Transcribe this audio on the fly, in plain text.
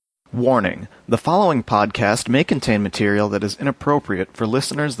Warning: the following podcast may contain material that is inappropriate for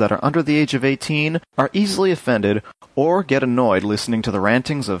listeners that are under the age of 18, are easily offended, or get annoyed listening to the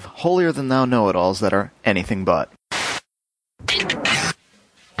rantings of holier-than-thou know-it-alls that are anything but.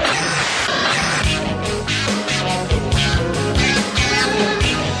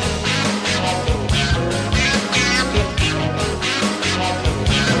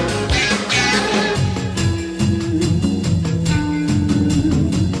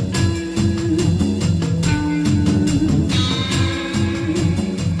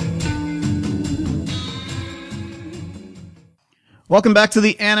 Welcome back to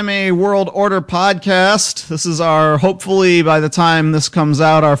the Anime World Order podcast. This is our, hopefully by the time this comes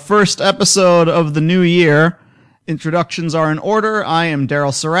out, our first episode of the new year. Introductions are in order. I am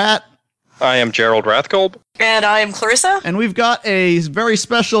Daryl Surratt. I am Gerald Rathkolb. And I am Clarissa. And we've got a very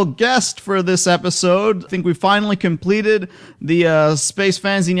special guest for this episode. I think we finally completed the Space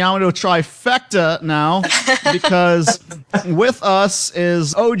Fanzine Yamato trifecta now, because with us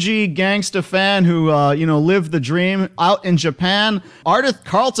is OG gangsta fan who, lived the dream out in Japan. Ardith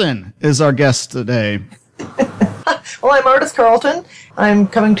Carlton is our guest today. Well, I'm Ardith Carlton. I'm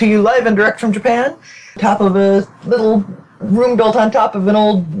coming to you live and direct from Japan, top of a little room built on top of an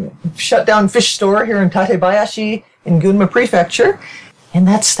old shut-down fish store here in Tatebayashi in Gunma Prefecture. And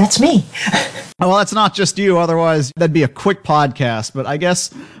that's me. Well, that's not just you, otherwise that'd be a quick podcast. But I guess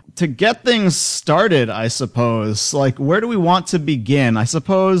to get things started, I suppose, where do we want to begin? I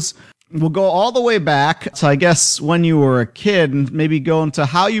suppose we'll go all the way back to, I guess, when you were a kid, and maybe go into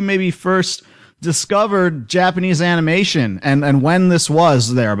how you maybe first discovered Japanese animation and when this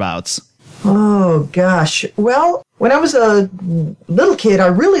was thereabouts. Oh, gosh. Well, when I was a little kid, I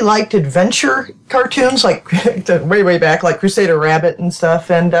really liked adventure cartoons, way back, like Crusader Rabbit and stuff.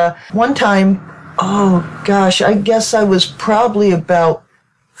 And one time, I guess I was probably about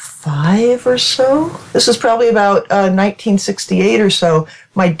 5 or so. This was probably about 1968 or so.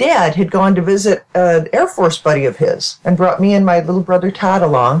 My dad had gone to visit an Air Force buddy of his and brought me and my little brother Todd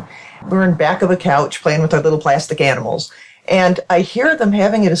along. We were in back of a couch playing with our little plastic animals. And I hear them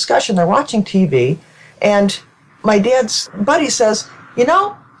having a discussion. They're watching TV, and my dad's buddy says,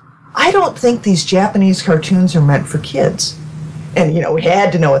 I don't think these Japanese cartoons are meant for kids. And, we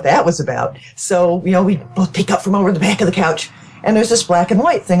had to know what that was about. So, we both peek up from over the back of the couch, and there's this black and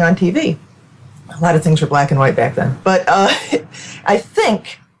white thing on TV. A lot of things were black and white back then. But I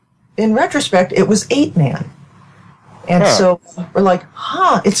think, in retrospect, it was 8-Man. And so we're like,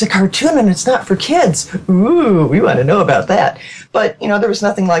 it's a cartoon and it's not for kids. Ooh, we want to know about that. But, there was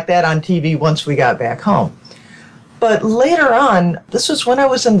nothing like that on TV once we got back home. But later on, this was when I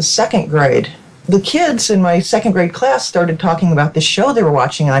was in the 2nd grade. The kids in my 2nd grade class started talking about this show they were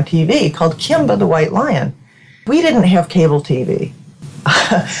watching on TV called Kimba the White Lion. We didn't have cable TV.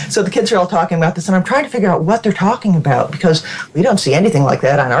 So the kids are all talking about this, and I'm trying to figure out what they're talking about because we don't see anything like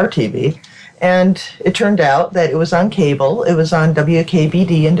that on our TV. And it turned out that it was on cable. It was on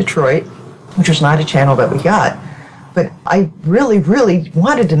WKBD in Detroit, which was not a channel that we got. But I really, really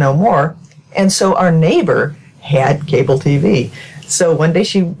wanted to know more. And so our neighbor had cable TV. So one day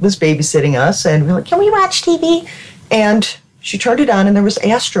she was babysitting us, and we were like, can we watch TV? And she turned it on, and there was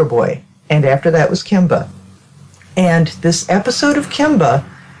Astro Boy. And after that was Kimba. And this episode of Kimba,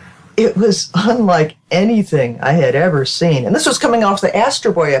 it was unlike anything I had ever seen. And this was coming off the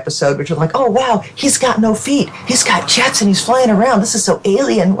Astro Boy episode, which was like, oh, wow, he's got no feet. He's got jets and he's flying around. This is so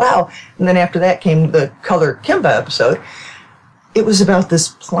alien. Wow. And then after that came the Color Kimba episode. It was about this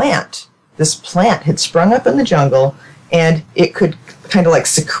plant. This plant had sprung up in the jungle, and it could kind of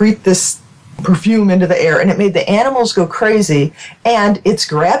secrete this perfume into the air, and it made the animals go crazy, and it's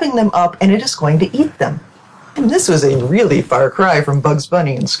grabbing them up, and it is going to eat them. And this was a really far cry from Bugs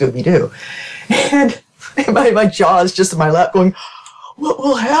Bunny and Scooby-Doo. And my jaw is just in my lap going, what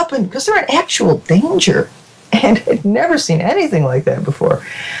will happen? Because they're in actual danger. And I'd never seen anything like that before.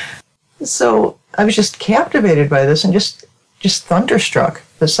 So I was just captivated by this and just thunderstruck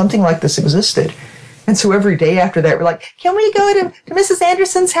that something like this existed. And so every day after that, we're like, can we go to Mrs.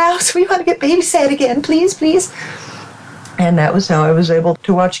 Anderson's house? We want to get babysat again, please, please. And that was how I was able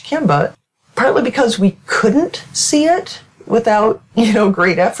to watch Kimba. Partly because we couldn't see it without,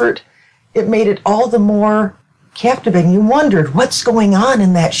 great effort. It made it all the more captivating. You wondered, what's going on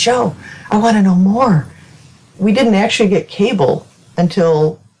in that show? I want to know more. We didn't actually get cable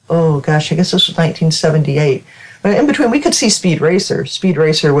until, I guess this was 1978. But in between, we could see Speed Racer. Speed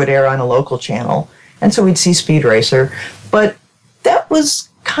Racer would air on a local channel, and so we'd see Speed Racer. But that was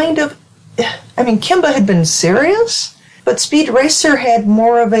kind of, Kimba had been serious, but Speed Racer had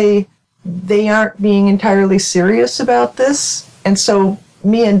more of a, they aren't being entirely serious about this. And so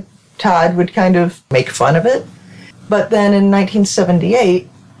me and Todd would kind of make fun of it. But then in 1978,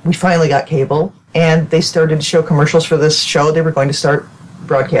 we finally got cable, and they started to show commercials for this show they were going to start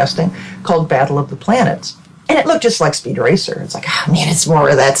broadcasting called Battle of the Planets. And it looked just like Speed Racer. It's like, oh, man, it's more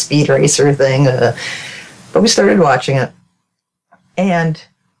of that Speed Racer thing. But we started watching it, and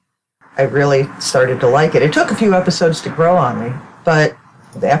I really started to like it. It took a few episodes to grow on me, but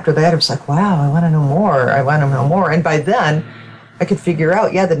after that, it was like, wow, I want to know more. I want to know more. And by then, I could figure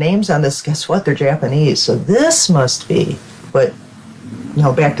out, the names on this, guess what? They're Japanese. So this must be. But,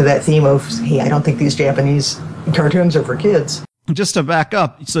 back to that theme of, hey, I don't think these Japanese cartoons are for kids. Just to back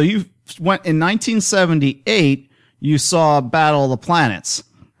up, so you went in 1978, you saw Battle of the Planets.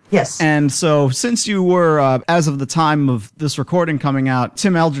 Yes. And so since you were, as of the time of this recording coming out,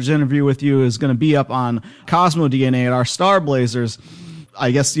 Tim Eldridge's interview with you is going to be up on Cosmo DNA at our Star Blazers.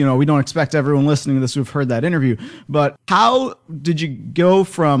 I guess, we don't expect everyone listening to this who've heard that interview, but how did you go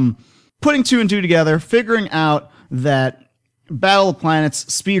from putting two and two together, figuring out that Battle of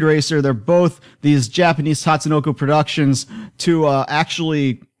Planets, Speed Racer, they're both these Japanese Tatsunoko productions, to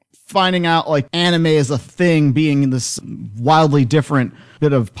actually finding out like anime is a thing, being this wildly different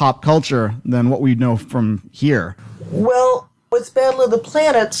bit of pop culture than what we know from here? Well, with Battle of the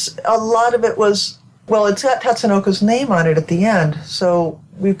Planets, a lot of it was, it's got Tatsunoko's name on it at the end, so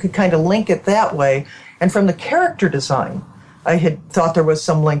we could kind of link it that way. And from the character design, I had thought there was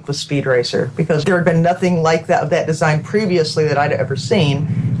some link with Speed Racer, because there had been nothing like that of that design previously that I'd ever seen.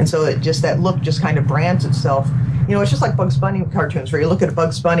 And so that look just kind of brands itself. It's just like Bugs Bunny cartoons, where you look at a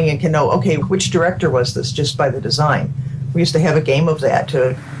Bugs Bunny and can know, okay, which director was this just by the design. We used to have a game of that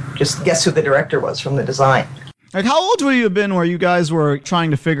to just guess who the director was from the design. Like, how old would you have been where you guys were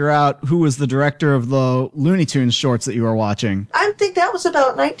trying to figure out who was the director of the Looney Tunes shorts that you were watching? I think that was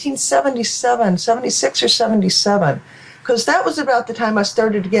about 1977, 76 or 77. Because that was about the time I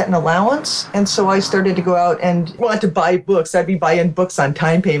started to get an allowance, and so I started to go out and want to buy books. I'd be buying books on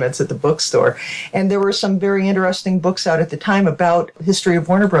time payments at the bookstore. And there were some very interesting books out at the time about the history of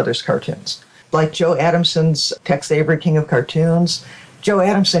Warner Brothers cartoons, like Joe Adamson's Tex Avery, King of Cartoons. Joe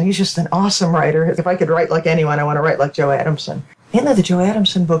Adamson, he's just an awesome writer. If I could write like anyone, I want to write like Joe Adamson. Mainly the Joe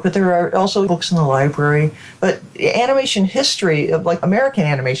Adamson book, but there are also books in the library. But animation history, like American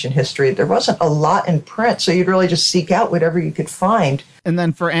animation history, there wasn't a lot in print, so you'd really just seek out whatever you could find. And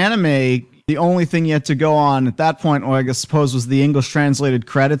then for anime, the only thing you had to go on at that point, or I suppose, was the English translated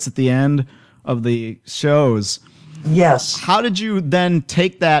credits at the end of the shows. Yes. How did you then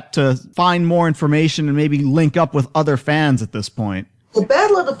take that to find more information and maybe link up with other fans at this point? The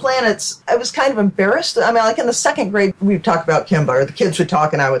Battle of the Planets, I was kind of embarrassed. I mean, like in the second grade, we'd talk about Kimba, or the kids would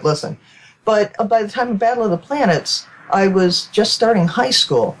talk and I would listen. But by the time of Battle of the Planets, I was just starting high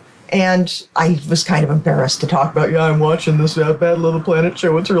school. And I was kind of embarrassed to talk about, I'm watching this Battle of the Planet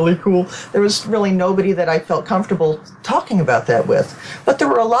show. It's really cool. There was really nobody that I felt comfortable talking about that with. But there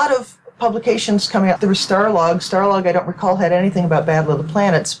were a lot of publications coming out. There was Starlog. Starlog, I don't recall, had anything about Battle of the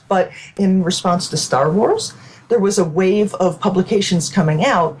Planets. But in response to Star Wars, there was a wave of publications coming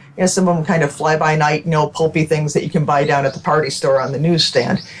out, some of them kind of fly-by-night, pulpy things that you can buy down at the party store on the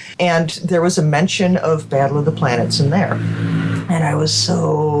newsstand. And there was a mention of Battle of the Planets in there. And I was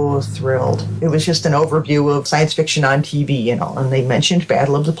so thrilled. It was just an overview of science fiction on TV, and they mentioned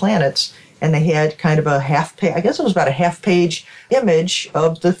Battle of the Planets. And they had kind of a half-page, I guess it was about a half-page image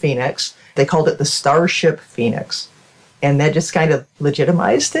of the Phoenix. They called it the Starship Phoenix. And that just kind of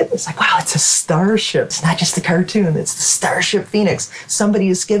legitimized it. It's like, wow, it's a starship. It's not just a cartoon. It's the Starship Phoenix. Somebody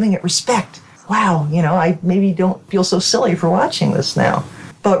is giving it respect. Wow, I maybe don't feel so silly for watching this now.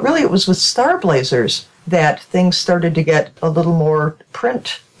 But really, it was with Star Blazers that things started to get a little more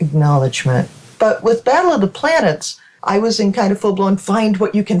print acknowledgement. But with Battle of the Planets, I was in kind of full-blown find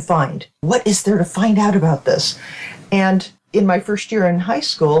what you can find. What is there to find out about this? And in my first year in high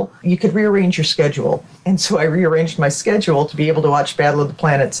school, you could rearrange your schedule. And so I rearranged my schedule to be able to watch Battle of the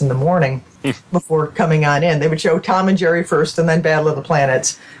Planets in the morning before coming on in. They would show Tom and Jerry first and then Battle of the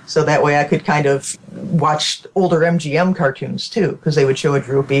Planets. So that way I could kind of watch older MGM cartoons too, because they would show a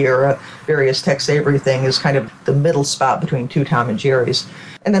Droopy or a various Tex Avery thing as kind of the middle spot between two Tom and Jerry's.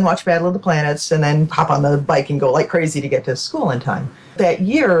 And then watch Battle of the Planets and then hop on the bike and go like crazy to get to school in time. That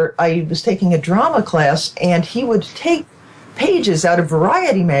year, I was taking a drama class, and he would take pages out of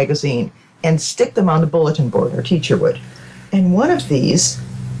Variety magazine and stick them on the bulletin board, our teacher would. And one of these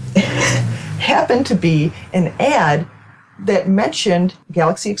happened to be an ad that mentioned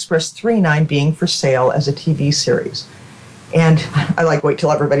Galaxy Express 39 being for sale as a TV series. And I wait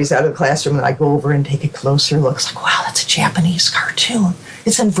till everybody's out of the classroom and I go over and take a closer look. It's like, wow, that's a Japanese cartoon.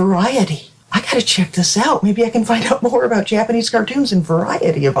 It's in Variety. I gotta check this out. Maybe I can find out more about Japanese cartoons in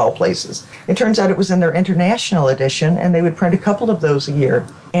Variety of all places. It turns out it was in their international edition, and they would print a couple of those a year.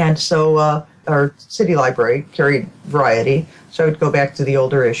 And so our city library carried Variety, so I would go back to the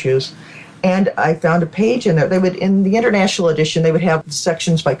older issues. And I found a page in there. They would, in the international edition, they would have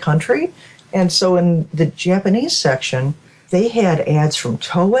sections by country. And so in the Japanese section, they had ads from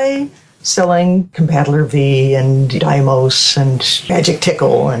Toei selling Compatiler V and Daimos and Magic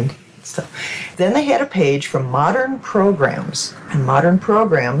Tickle and stuff. Then they had a page from Modern Programs. And Modern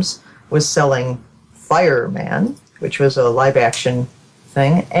Programs was selling Fireman, which was a live-action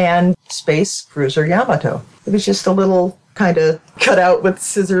thing, and Space Cruiser Yamato. It was just a little kind of cut out with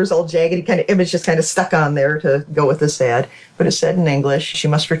scissors, all jaggedy kind of image just kind of stuck on there to go with this ad. But it said in English, she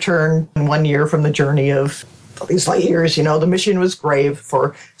must return in 1 year from the journey of all these light years. You know, the mission was grave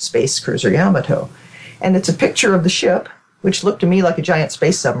for Space Cruiser Yamato. And it's a picture of the ship, which looked to me like a giant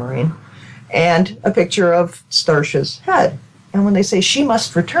space submarine, and a picture of Starsha's head. And when they say she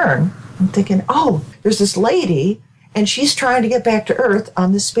must return, I'm thinking, oh, there's this lady, and she's trying to get back to Earth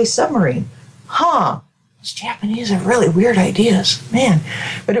on this space submarine. Huh. These Japanese have really weird ideas, man.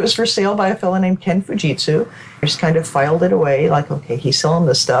 But it was for sale by a fellow named Ken Fujitsu. I just kind of filed it away, like, okay, he's selling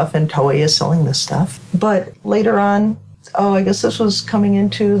this stuff, and Toei is selling this stuff. But later on, I guess this was coming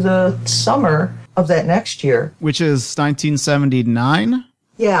into the summer of that next year. Which is 1979?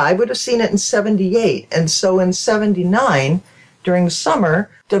 Yeah, I would have seen it in 78. And so in 79, during the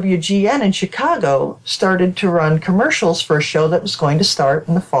summer, WGN in Chicago started to run commercials for a show that was going to start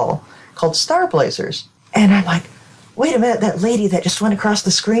in the fall called Star Blazers. And I'm like, wait a minute, that lady that just went across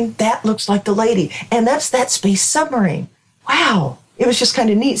the screen, that looks like the lady. And that's that space submarine. Wow. It was just kind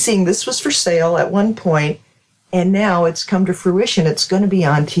of neat seeing this was for sale at one point, and now it's come to fruition. It's going to be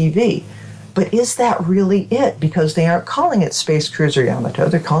on TV. But is that really it? Because they aren't calling it Space Cruiser Yamato.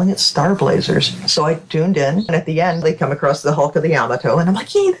 They're calling it Star Blazers. So I tuned in, and at the end, they come across the Hulk of the Yamato, and I'm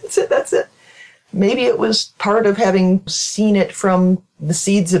like, yay, that's it. Maybe it was part of having seen it from the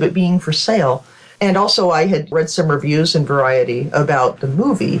seeds of it being for sale. And also, I had read some reviews in Variety about the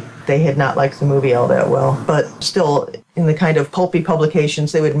movie. They had not liked the movie all that well. But still, in the kind of pulpy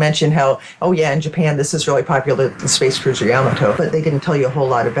publications, they would mention how, oh yeah, in Japan, this is really popular, the Space Cruiser Yamato. But they didn't tell you a whole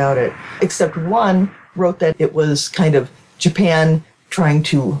lot about it. Except one wrote that it was kind of Japan trying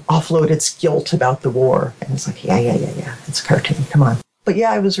to offload its guilt about the war. And it's like, yeah. It's a cartoon. Come on. But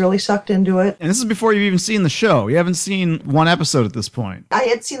yeah, I was really sucked into it. And this is before you've even seen the show. You haven't seen one episode at this point. I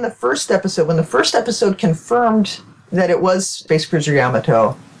had seen the first episode. When the first episode confirmed that it was Space Cruiser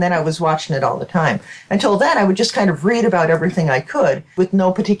Yamato, then I was watching it all the time. Until then, I would just kind of read about everything I could with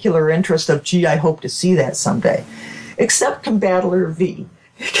no particular interest of, gee, I hope to see that someday. Except Compatiler V.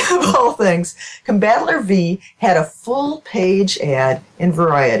 Of all things, Compatiler V had a full-page ad in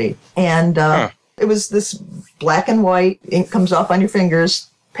Variety. And it was this black and white, ink comes off on your fingers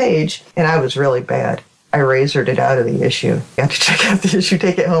page, and I was really bad. I razored it out of the issue. I had to check out the issue,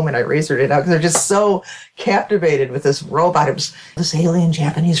 take it home, and I razored it out because they're just so captivated with this robot. It was this alien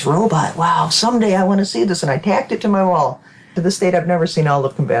Japanese robot. Wow, someday I want to see this, and I tacked it to my wall. To this date, I've never seen all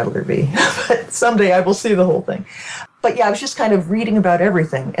of Compatiler V, but someday I will see the whole thing. But yeah, I was just kind of reading about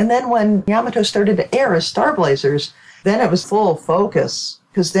everything. And then when Yamato started to air as Star Blazers, then it was full focus,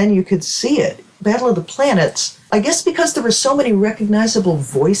 because then you could see it. Battle of the Planets, I guess because there were so many recognizable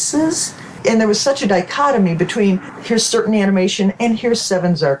voices, and there was such a dichotomy between here's certain animation and here's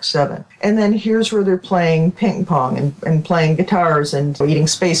Seven's Arc 7. And then here's where they're playing ping pong and playing guitars and eating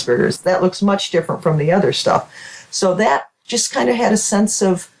space burgers. That looks much different from the other stuff. So that just kind of had a sense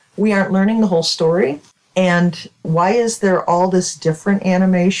of we aren't learning the whole story. And why is there all this different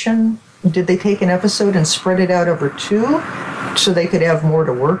animation? Did they take an episode and spread it out over two so they could have more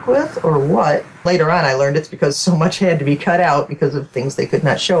to work with, or what? Later on, I learned it's because so much had to be cut out because of things they could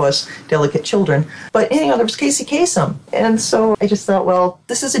not show us, delicate children. But, there was Casey Kasem. And so I just thought, well,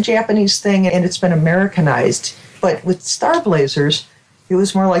 this is a Japanese thing, and it's been Americanized. But with Star Blazers, it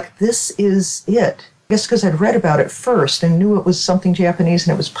was more like, this is it. I guess because I'd read about it first and knew it was something Japanese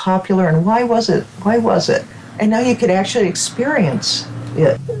and it was popular, and why was it? And now you could actually experience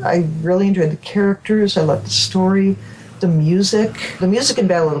it. I really enjoyed the characters. I loved the story. The music. The music in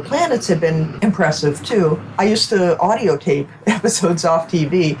Battle of the Planets had been impressive, too. I used to audio tape episodes off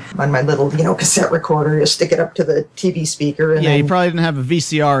TV on my little, cassette recorder. You stick it up to the TV speaker. And you probably didn't have a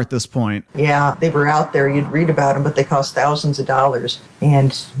VCR at this point. Yeah, they were out there. You'd read about them, but they cost thousands of dollars.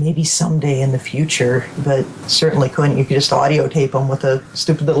 And maybe someday in the future, but certainly couldn't. You could just audio tape them with a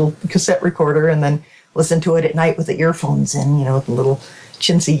stupid little cassette recorder and then listen to it at night with the earphones in, with the little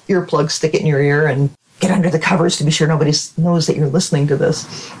chintzy earplugs, stick it in your ear and get under the covers to be sure nobody knows that you're listening to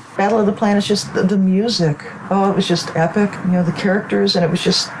this. Battle of the Planets, just the music. Oh, it was just epic. The characters, and it was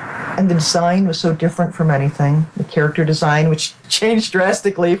just, and the design was so different from anything. The character design, which changed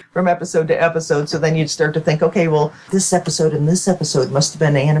drastically from episode to episode. So then you'd start to think, okay, well, this episode and this episode must have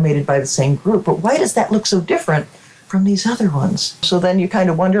been animated by the same group, but why does that look so different from these other ones? So then you kind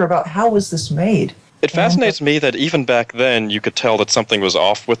of wonder about how was this made? It fascinates me that even back then you could tell that something was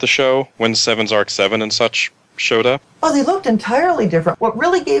off with the show when Seven's Arc 7 and such showed up. Oh, they looked entirely different. What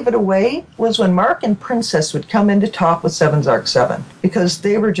really gave it away was when Mark and Princess would come in to talk with Seven's Arc 7, because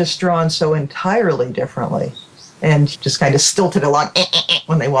they were just drawn so entirely differently and just kind of stilted along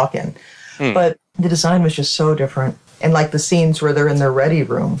when they walk in. But the design was just so different. And like the scenes where they're in their ready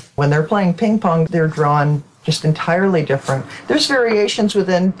room, when they're playing ping pong, they're drawn just entirely different. There's variations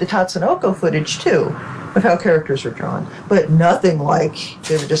within the Tatsunoko footage, too, of how characters are drawn, but nothing like,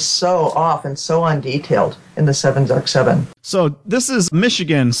 they were just so off and so undetailed in the Seven's Arc 7. So this is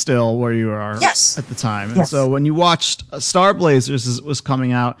Michigan still where you are Yes. at the time. And Yes. so when you watched Star Blazers was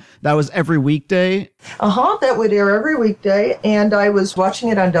coming out, that was every weekday? That would air every weekday, and I was watching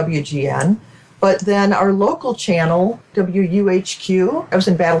it on WGN. But then our local channel, WUHQ, I was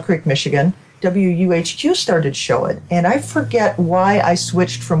in Battle Creek, Michigan, WUHQ started to show it, and I forget why I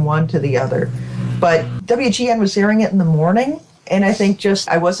switched from one to the other. But WGN was airing it in the morning, and I think just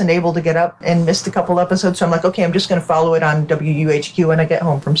I wasn't able to get up and missed a couple episodes, so I'm like, okay, I'm just going to follow it on WUHQ when I get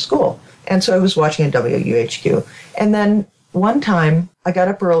home from school. And so I was watching it WUHQ. And then one time I got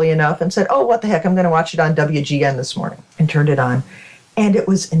up early enough and said, oh, what the heck, I'm going to watch it on WGN this morning, and turned it on. And it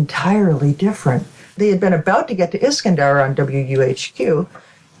was entirely different. They had been about to get to Iskandar on WUHQ,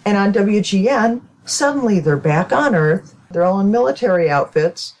 and on WGN, suddenly they're back on Earth. They're all in military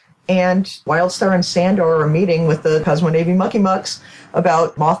outfits, and Wildstar and Sandor are meeting with the Cosmo Navy Mucky Mucks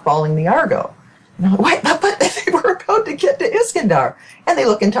about mothballing the Argo. And I'm like, what? But they were about to get to Iskandar, and they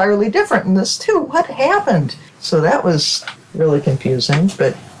look entirely different in this too. What happened? So that was really confusing,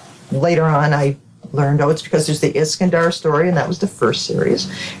 but later on I learned, it's because there's the Iskandar story, and that was the first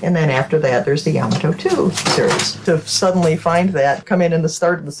series. And then after that, there's the Yamato 2 series. To suddenly find that, come in the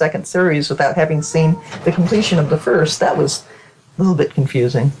start of the second series without having seen the completion of the first, that was a little bit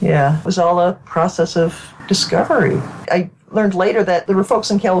confusing. Yeah, it was all a process of discovery. I learned later that there were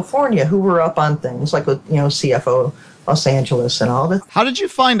folks in California who were up on things, like with, CFO Los Angeles and all that. How did you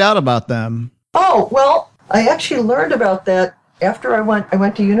find out about them? Oh, well, I actually learned about that after I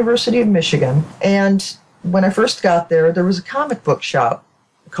went to University of Michigan, and when I first got there, there was a comic book shop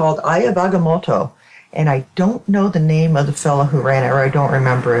called Aya Bagamoto, and I don't know the name of the fellow who ran it, or I don't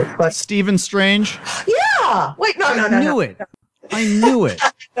remember it. But Stephen Strange? Yeah! Wait, no. I knew it.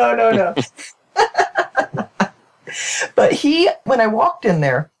 No. But when I walked in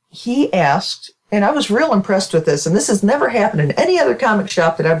there, he asked, and I was real impressed with this, and this has never happened in any other comic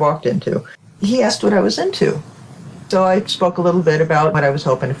shop that I've walked into. He asked what I was into. So I spoke a little bit about what I was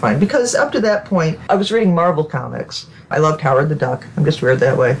hoping to find, because up to that point, I was reading Marvel comics. I loved Howard the Duck. I'm just weird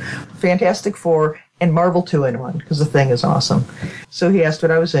that way. Fantastic Four and Marvel 2-in-1, because the Thing is awesome. So he asked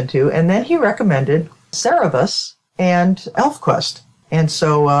what I was into, and then he recommended Cerebus and ElfQuest. And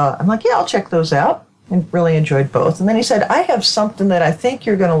so I'm like, yeah, I'll check those out, and really enjoyed both. And then he said, I have something that I think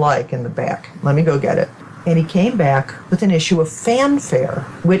you're going to like in the back. Let me go get it. And he came back with an issue of Fanfare,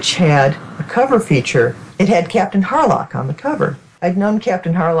 which had a cover feature. It had Captain Harlock on the cover. I'd known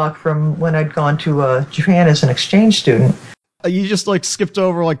Captain Harlock from when I'd gone to Japan as an exchange student. You just skipped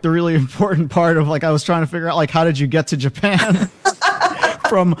over the really important part of I was trying to figure out how did you get to Japan?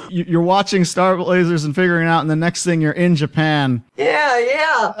 From you're watching Star Blazers and figuring out, and the next thing you're in Japan.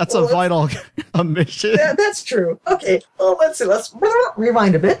 Yeah. That's a vital mission. Yeah, that's true. Okay, well, let's see. Let's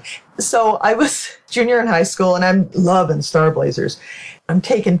rewind a bit. So I was junior in high school, and I'm loving Star Blazers. I'm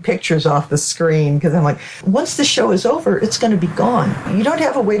taking pictures off the screen because I'm like, once the show is over, it's going to be gone. You don't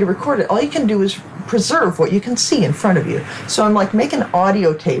have a way to record it. All you can do is preserve what you can see in front of you. So I'm making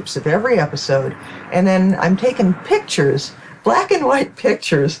audio tapes of every episode, and then I'm taking pictures, black and white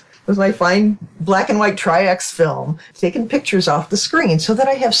pictures, with my fine black and white Tri-X film, taking pictures off the screen so that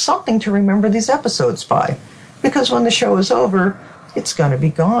I have something to remember these episodes by. Because when the show is over, it's going to be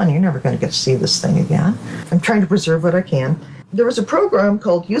gone. You're never going to get to see this thing again. I'm trying to preserve what I can. There was a program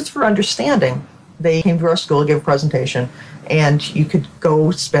called Youth for Understanding. They came to our school, gave a presentation, and you could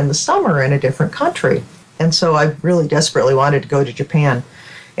go spend the summer in a different country. And so I really desperately wanted to go to Japan.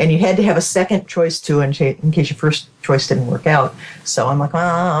 And you had to have a second choice, too, in case your first choice didn't work out. So I'm like,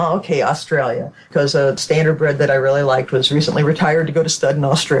 okay, Australia. Because a standardbred that I really liked was recently retired to go to stud in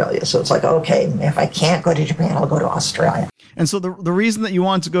Australia. So it's like, okay, if I can't go to Japan, I'll go to Australia. And so the reason that you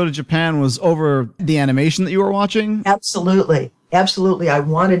wanted to go to Japan was over the animation that you were watching? Absolutely. absolutely, I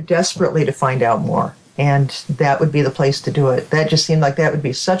wanted desperately to find out more. And that would be the place to do it. That just seemed like that would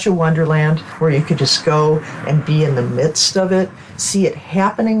be such a wonderland where you could just go and be in the midst of it, see it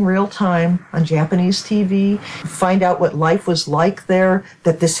happening real time on Japanese TV, find out what life was like there,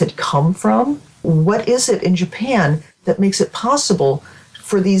 that this had come from. What is it in Japan that makes it possible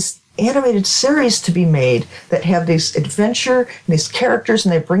for these animated series to be made that have this adventure and these characters,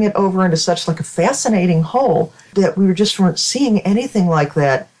 and they bring it over into such like a fascinating whole that we just weren't seeing anything like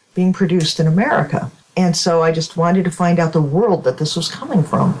that being produced in America. And so I just wanted to find out the world that this was coming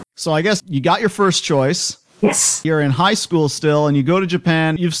from. So I guess you got your first choice. Yes. You're in high school still, and you go to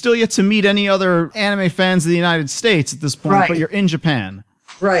Japan. You've still yet to meet any other anime fans of the United States at this point, Right. But you're in Japan.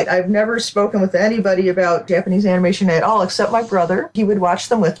 Right. I've never spoken with anybody about Japanese animation at all, except my brother. He would watch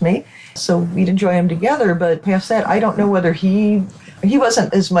them with me, so we'd enjoy them together. But past that, I don't know whether he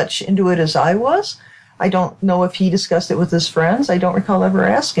wasn't as much into it as I was. I don't know if he discussed it with his friends. I don't recall ever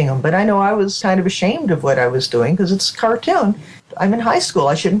asking him. But I know I was kind of ashamed of what I was doing because it's a cartoon. I'm in high school.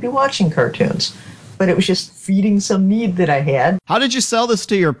 I shouldn't be watching cartoons. But it was just feeding some need that I had. How did you sell this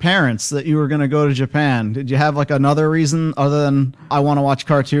to your parents that you were going to go to Japan? Did you have like another reason other than I want to watch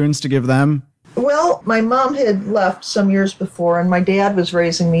cartoons to give them? Well, my mom had left some years before, and my dad was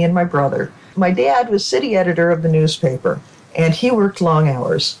raising me and my brother. My dad was city editor of the newspaper, and he worked long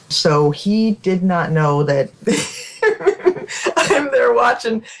hours. So he did not know that I'm there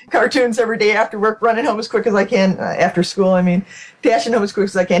watching cartoons every day after work, running home as quick as I can, after school, dashing home as quick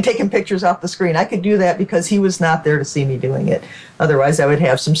as I can, taking pictures off the screen. I could do that because he was not there to see me doing it. Otherwise, I would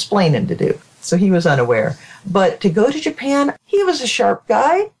have some splaining to do. So he was unaware. But to go to Japan, he was a sharp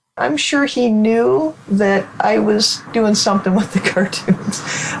guy. I'm sure he knew that I was doing something with the cartoons.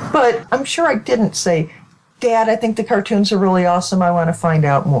 But I'm sure I didn't say, Dad, I think the cartoons are really awesome. I want to find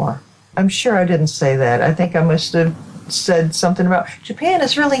out more. I'm sure I didn't say that. I think I must have said something about Japan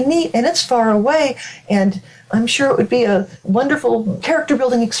is really neat and it's far away, and I'm sure it would be a wonderful character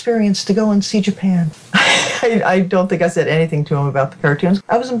building experience to go and see Japan. I don't think I said anything to him about the cartoons.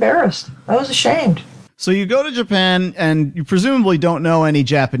 I was embarrassed. I was ashamed. So you go to Japan and you presumably don't know any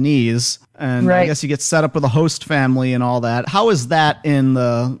Japanese, and Right. I guess you get set up with a host family and all that. How is that in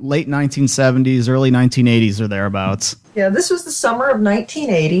the late 1970s, early 1980s or thereabouts? Yeah, this was the summer of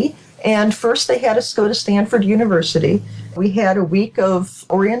 1980. And first they had us go to Stanford University. We had a week of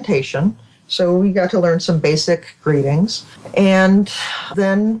orientation, so we got to learn some basic greetings. And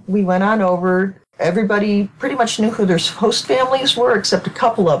then we went on over. Everybody pretty much knew who their host families were, except a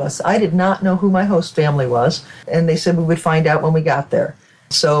couple of us. I did not know who my host family was, and they said we would find out when we got there.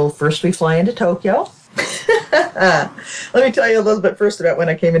 So first we fly into Tokyo. Let me tell you a little bit first about when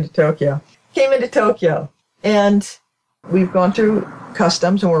I came into Tokyo. And we've gone through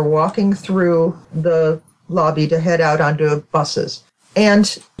customs, and we're walking through the lobby to head out onto buses.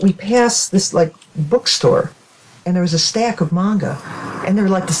 And we passed this like bookstore, and there was a stack of manga, and they were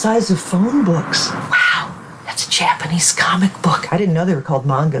like the size of phone books. Wow, that's a Japanese comic book. I didn't know they were called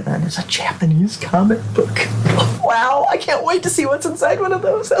manga then. It's a Japanese comic book. Wow, I can't wait to see what's inside one of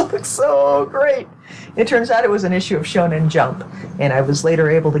those. That looks so great. It turns out it was an issue of Shonen Jump, and I was later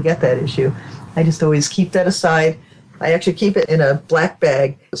able to get that issue. I just always keep that aside. I actually keep it in a black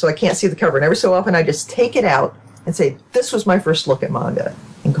bag so I can't see the cover. And every so often I just take it out and say, this was my first look at manga.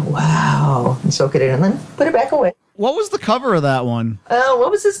 And go, wow, and soak it in, and then put it back away. What was the cover of that one? What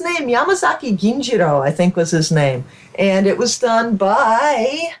was his name? Yamazaki Ginjiro, I think was his name. And it was done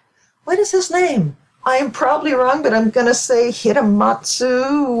by, what is his name? I am probably wrong, but I'm going to say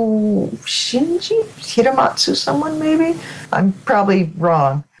Hiramatsu Shinji? Hiramatsu someone, maybe? I'm probably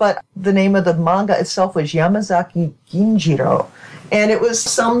wrong. But the name of the manga itself was Yamazaki Ginjiro. And it was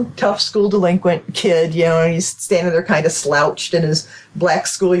some tough school delinquent kid, and he's standing there kind of slouched in his black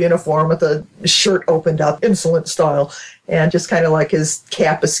school uniform with a shirt opened up, insolent style, and just kind of like his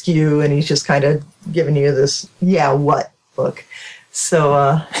cap askew, and he's just kind of giving you this, yeah, what look.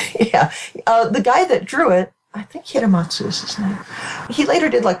 So, the guy that drew it, I think Hiramatsu is his name. He later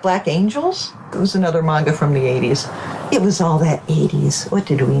did like Black Angels. It was another manga from the 80s. It was all that 80s. What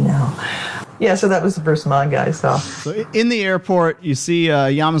did we know? Yeah, so that was the first manga I saw. So in the airport, you see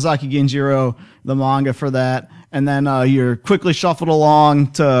Yamazaki Ginjiro, the manga for that, and then you're quickly shuffled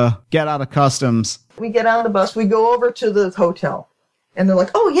along to get out of customs. We get on the bus. We go over to the hotel. And they're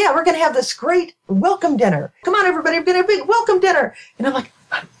like, oh, yeah, we're going to have this great welcome dinner. Come on, everybody, we're going to have a big welcome dinner. And I'm like,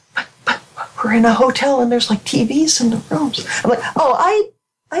 but we're in a hotel and there's like TVs in the rooms. I'm like, oh,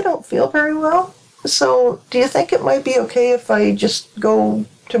 I don't feel very well. So do you think it might be okay if I just go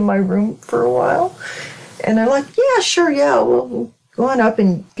to my room for a while? And they're like, yeah, sure, yeah, we'll go on up.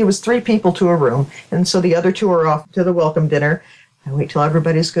 And it was 3 people to a room. And so the other 2 are off to the welcome dinner. I wait till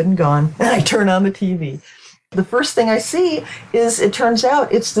everybody's good and gone, and I turn on the TV. The first thing I see is, it turns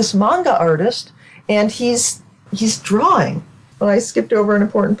out it's this manga artist, and he's drawing. Well, I skipped over an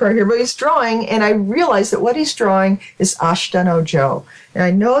important part here, but he's drawing, and I realize that what he's drawing is Ashita no Joe. And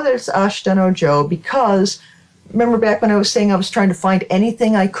I know that it's Ashita no Joe because, remember back when I was saying I was trying to find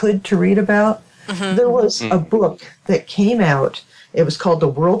anything I could to read about? Mm-hmm. There was a book that came out. It was called The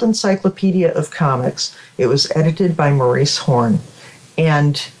World Encyclopedia of Comics. It was edited by Maurice Horn.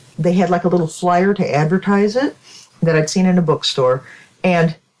 And they had like a little flyer to advertise it that I'd seen in a bookstore.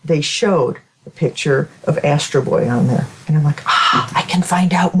 And they showed a picture of Astro Boy on there. And I'm like, I can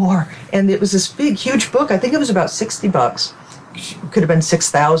find out more. And it was this big, huge book. I think it was about $60. It could have been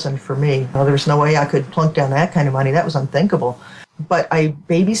 6,000 for me. Well, there was no way I could plunk down that kind of money. That was unthinkable. But I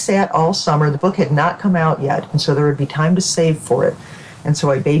babysat all summer. The book had not come out yet, and so there would be time to save for it. And so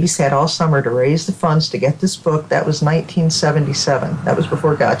I babysat all summer to raise the funds to get this book. That was 1977. That was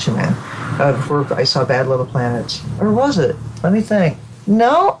before Gotcha Man, before I saw Battle of the Planets. Or was it? Let me think.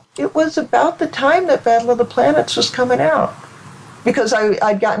 No, it was about the time that Battle of the Planets was coming out. Because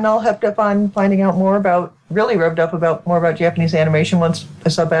I'd gotten all hepped up on finding out more about, really revved up about more about Japanese animation once I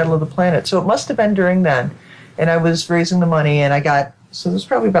saw Battle of the Planets. So it must have been during then. And I was raising the money, and so it was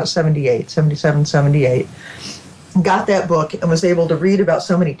probably about 77, 78. Got that book and was able to read about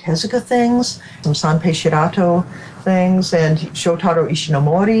so many Tezuka things, some Sanpei Shirato things, and Shotaro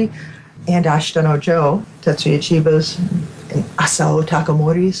Ishinomori, and Ashita no Joe, Tetsuya Chiba's, and Asao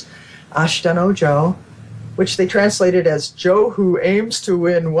Takamori's Ashita no Joe, which they translated as Joe who aims to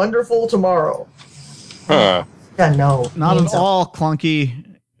win wonderful tomorrow. Huh. Yeah, no. Not at all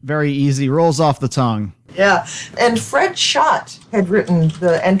clunky, very easy, rolls off the tongue. Yeah, and Fred Schott had written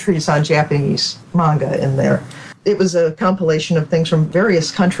the entries on Japanese manga in there. It was a compilation of things from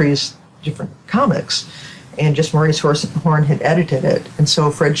various countries, different comics, and just Maurice Horn had edited it. And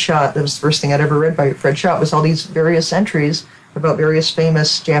so Fred Schott, that was the first thing I'd ever read by Fred Schott, was all these various entries about various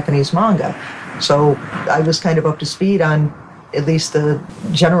famous Japanese manga. So I was kind of up to speed on at least the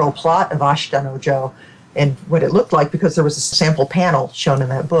general plot of Ashita no Joe and what it looked like, because there was a sample panel shown in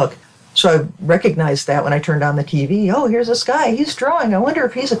that book. So I recognized that when I turned on the TV. Oh, here's this guy. He's drawing. I wonder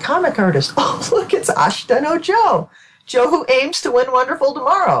if he's a comic artist. Oh, look, it's Ashita no Joe. Joe who aims to win wonderful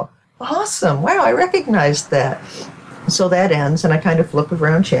tomorrow. Awesome. Wow, I recognized that. So that ends, and I kind of flip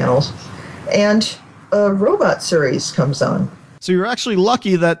around channels. And a robot series comes on. So you were actually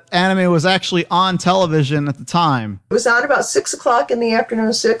lucky that anime was actually on television at the time. It was on about 6 o'clock in the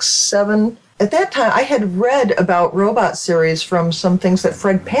afternoon, 6, 7. At that time, I had read about robot series from some things that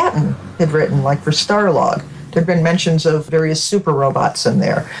Fred Patton had written, like for Starlog. There had been mentions of various super robots in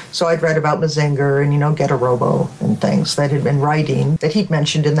there. So I'd read about Mazinger and, Get a Robo and things that had been writing that he'd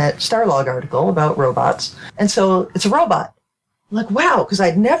mentioned in that Starlog article about robots. And so it's a robot. I'm like, wow, because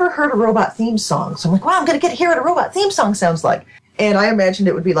I'd never heard a robot theme song. So I'm like, wow, I'm going to get to hear what a robot theme song sounds like. And I imagined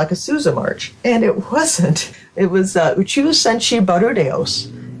it would be like a Sousa march. And it wasn't. It was Uchu Senshi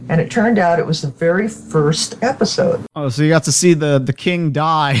Barudeos. And it turned out it was the very first episode. Oh, so you got to see the king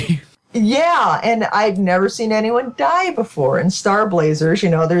die. Yeah, and I'd never seen anyone die before. In Star Blazers,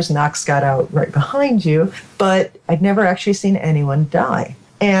 there's Knox got out right behind you, but I'd never actually seen anyone die.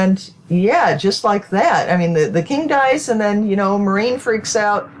 And yeah, just like that. I mean, the king dies, and then, Marine freaks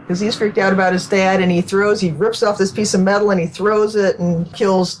out because he's freaked out about his dad, and he rips off this piece of metal and he throws it and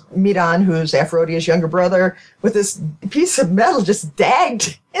kills Miran, who's Aphrodite's younger brother, with this piece of metal just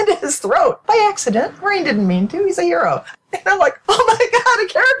dagged into his throat by accident. Marine didn't mean to. He's a hero. And I'm like, oh my God, a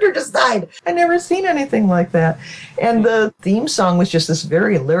character just died. I'd never seen anything like that. And the theme song was just this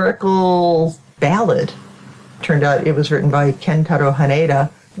very lyrical ballad. Turned out it was written by Kentaro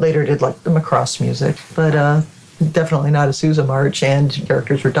Haneda. Later did like the Macross music, but definitely not a Sousa march, and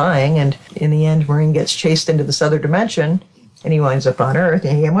characters were dying. And in the end, Marine gets chased into this other dimension, and he winds up on Earth,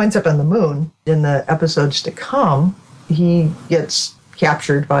 and he winds up on the moon. In the episodes to come, he gets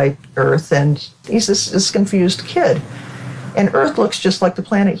captured by Earth, and he's this confused kid. And Earth looks just like the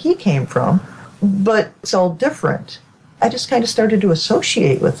planet he came from, but it's all different. I just kind of started to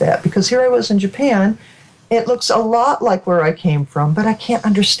associate with that, because here I was in Japan. It looks a lot like where I came from, but I can't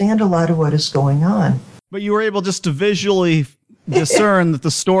understand a lot of what is going on. But you were able just to visually discern that the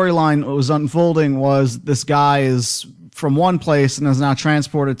storyline that was unfolding was this guy is from one place and is now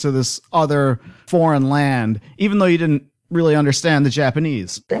transported to this other foreign land, even though you didn't really understand the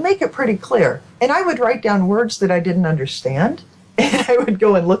Japanese. They make it pretty clear. And I would write down words that I didn't understand, and I would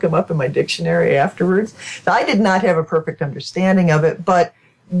go and look them up in my dictionary afterwards. So I did not have a perfect understanding of it, but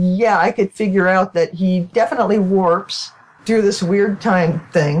yeah, I could figure out that he definitely warps through this weird time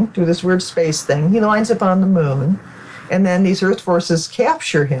thing, through this weird space thing. He winds up on the moon, And then these Earth forces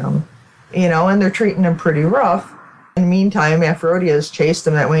capture him, and they're treating him pretty rough. In the meantime, Aphrodite has chased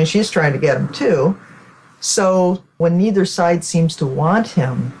him that way, and she's trying to get him too. So when neither side seems to want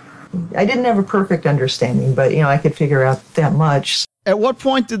him, I didn't have a perfect understanding, but, I could figure out that much. At what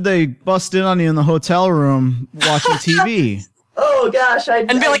point did they bust in on you in the hotel room watching TV? Oh, gosh. And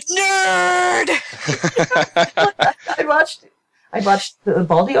be like, nerd! I watched the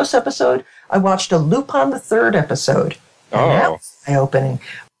Baldios episode. I watched a Lupin the Third episode. And that was eye-opening.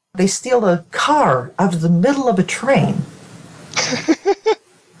 They steal a car out of the middle of a train.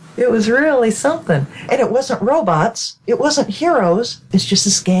 It was really something. And it wasn't robots. It wasn't heroes. It's just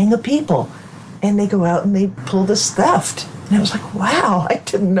this gang of people. And they go out and they pull this theft. And I was like, wow, I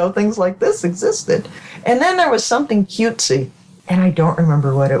didn't know things like this existed. And then there was something cutesy. And I don't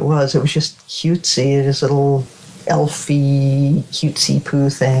remember what it was. It was just cutesy. This little elfy, cutesy poo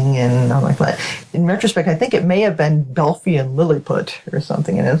thing. And I'm like, what? In retrospect, I think it may have been Belfie and Lilliput or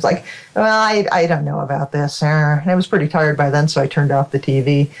something. And it was like, well, I don't know about this. And I was pretty tired by then, so I turned off the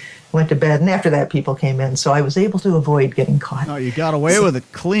TV, went to bed. And after that, people came in. So I was able to avoid getting caught. Oh, you got away with it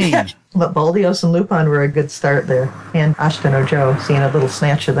clean. But Baldios and Lupin were a good start there. And Ashita no Joe, seeing a little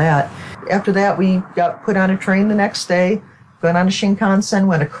snatch of that. After that, we got put on a train the next day, went on a Shinkansen,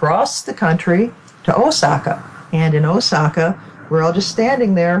 went across the country to Osaka. And in Osaka, we're all just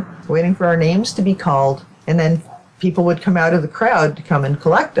standing there waiting for our names to be called. And then people would come out of the crowd to come and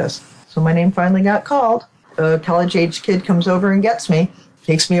collect us. So my name finally got called. A college-age kid comes over and gets me,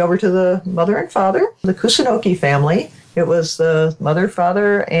 takes me over to the mother and father, the Kusunoki family. It was the mother,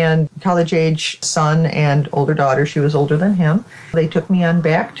 father, and college-age son and older daughter. She was older than him. They took me on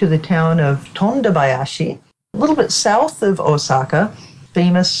back to the town of Tondabayashi, a little bit south of Osaka,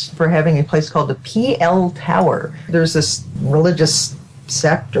 famous for having a place called the PL Tower. There's this religious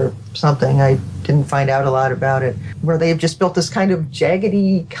sect or something, I didn't find out a lot about it, where they've just built this kind of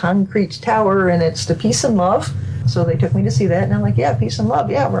jaggedy concrete tower, and it's to peace and love. So they took me to see that, and I'm like, yeah, peace and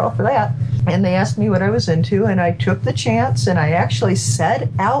love, yeah, we're all for that. And they asked me what I was into, and I took the chance, and I actually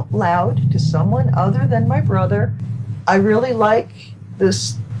said out loud to someone other than my brother, I really like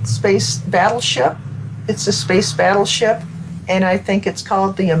this space battleship. It's a space battleship, and I think it's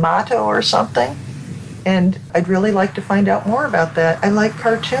called the Yamato or something. And I'd really like to find out more about that. I like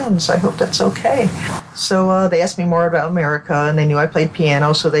cartoons. I hope that's okay. So they asked me more about America, and they knew I played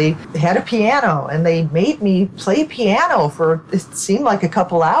piano, so they had a piano, and they made me play piano for, it seemed like a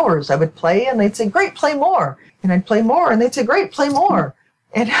couple hours. I would play, and they'd say, great, play more. And I'd play more, and they'd say, great, play more.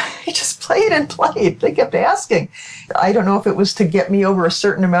 And I just played and played. They kept asking. I don't know if it was to get me over a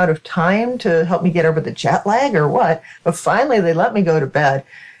certain amount of time to help me get over the jet lag or what, but finally they let me go to bed.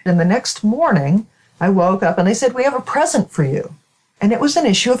 And the next morning, I woke up and they said, we have a present for you. And it was an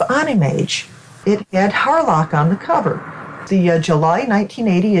issue of Animage. It had Harlock on the cover, the July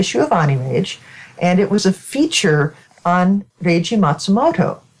 1980 issue of Animage, and it was a feature on Reiji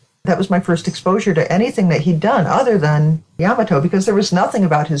Matsumoto. That was my first exposure to anything that he'd done other than Yamato, because there was nothing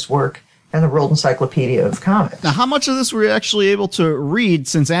about his work in the World Encyclopedia of Comics. Now, how much of this were you actually able to read,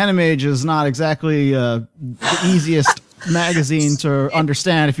 since Animage is not exactly the easiest magazine to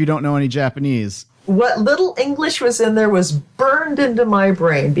understand if you don't know any Japanese? What little English was in there was burned into my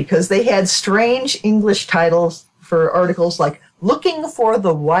brain, because they had strange English titles for articles like Looking for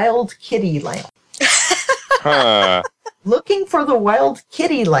the Wild Kitty Land. Looking for the Wild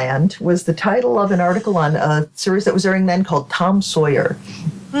Kitty Land was the title of an article on a series that was airing then called Tom Sawyer.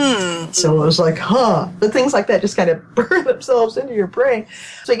 So it was like, the things like that just kind of burn themselves into your brain.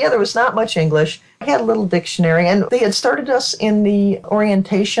 So yeah, there was not much English. I had a little dictionary, and they had started us in the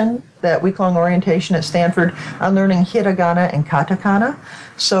orientation, that week-long orientation at Stanford, on learning hiragana and katakana.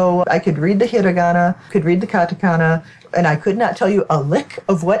 So I could read the hiragana, could read the katakana, and I could not tell you a lick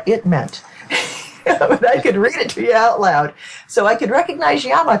of what it meant. But I could read it to you out loud. So I could recognize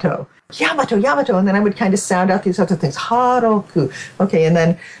Yamato. Yamato, Yamato, and then I would kind of sound out these other things. Haroku. Okay, and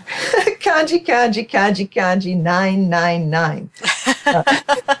then kanji, kanji, kanji, kanji, 999.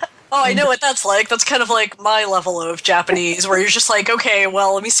 Oh, I know what that's like. That's kind of like my level of Japanese, where you're just like, okay,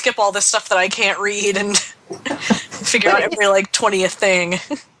 well, let me skip all this stuff that I can't read and figure out every, 20th thing.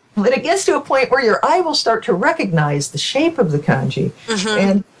 But it gets to a point where your eye will start to recognize the shape of the kanji. Mm-hmm.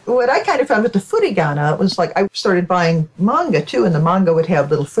 And what I kind of found with the furigana was I started buying manga too, and the manga would have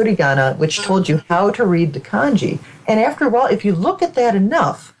little furigana which told you how to read the kanji. And after a while, if you look at that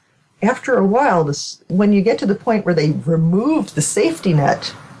enough, after a while, when you get to the point where they removed the safety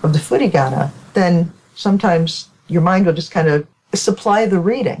net of the furigana, then sometimes your mind will just kind of supply the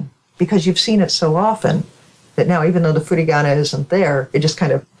reading, because you've seen it so often that now, even though the furigana isn't there, it just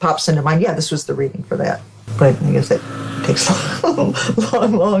kind of pops into mind, yeah, this was the reading for that. But like I said, takes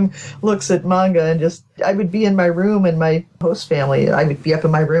long looks at manga, and just, I would be in my room, and my host family, I would be up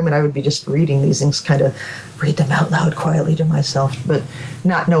in my room, and I would be just reading these things, kind of read them out loud quietly to myself, but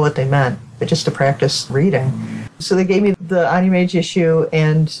not know what they meant, but just to practice reading. So they gave me the Animage issue,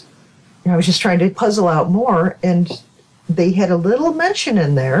 and I was just trying to puzzle out more, and they had a little mention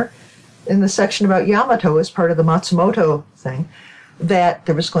in there, in the section about Yamato as part of the Matsumoto thing, that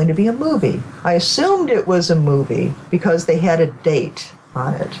there was going to be a movie. I assumed it was a movie because they had a date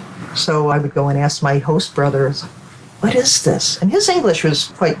on it. So I would go and ask my host brother, what is this? And his English was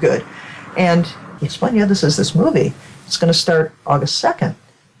quite good. And he explained, yeah, this is this movie. It's going to start August 2nd.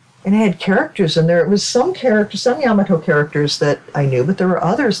 And it had characters in there. It was some characters, some Yamato characters that I knew, but there were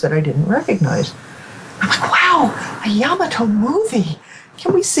others that I didn't recognize. I'm like, wow, a Yamato movie.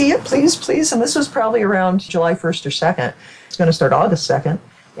 Can we see it, please, please? And this was probably around July 1st or 2nd. It's going to start August 2nd.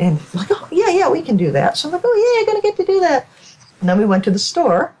 And like, oh, yeah, we can do that. So I'm like, oh, yeah, you're going to get to do that. And then we went to the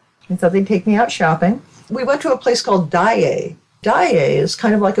store. We thought they'd take me out shopping. We went to a place called Daiei. Daiei is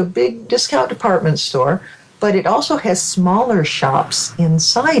kind of like a big discount department store, but it also has smaller shops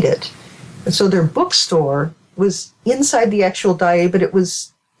inside it. And so their bookstore was inside the actual Daiei, but it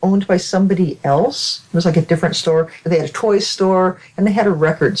was owned by somebody else. It was like a different store. They had a toy store, and they had a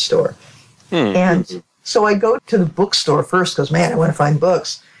record store. And so I go to the bookstore first because, man, I want to find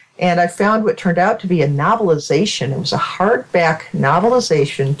books. And I found what turned out to be a novelization. It was a hardback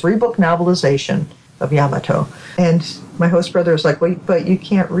novelization, 3-book novelization of Yamato. And my host brother was like, wait, but you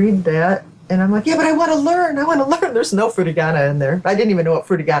can't read that. And I'm like, yeah, but I want to learn. There's no furigana in there. I didn't even know what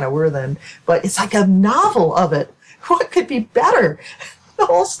furigana were then. But it's like a novel of it. What could be better? The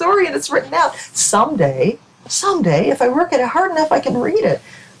whole story, and it's written out. Someday, if I work at it hard enough, I can read it.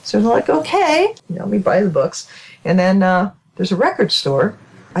 So I'm like, okay, let me buy the books. And then there's a record store.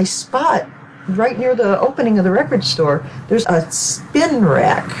 I spot right near the opening of the record store, there's a spin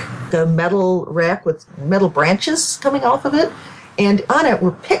rack, a metal rack with metal branches coming off of it. And on it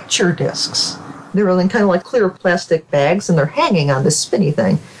were picture discs. They were in kind of like clear plastic bags, and they're hanging on this spinny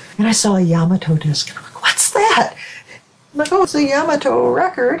thing. And I saw a Yamato disc, and I'm like, what's that? I'm like, oh, it's a Yamato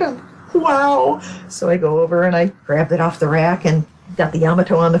record. And wow. So I go over and I grabbed it off the rack and got the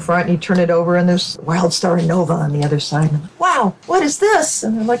Yamato on the front, and you turn it over, and there's Wild Star and Nova on the other side. And I'm like, wow, what is this?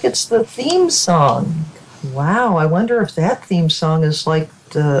 And they're like, it's the theme song. Wow, I wonder if that theme song is like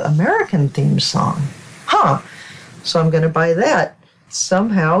the American theme song. Huh. So I'm going to buy that.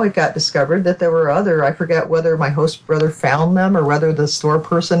 Somehow it got discovered that there were other, I forget whether my host brother found them or whether the store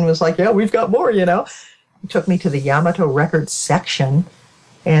person was like, yeah, we've got more, He took me to the Yamato records section,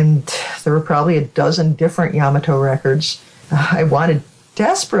 and there were probably a dozen different Yamato records. I wanted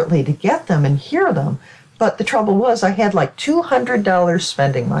desperately to get them and hear them, but the trouble was I had like $200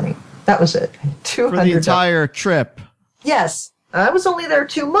 spending money. That was it. $200. For the entire trip. Yes. I was only there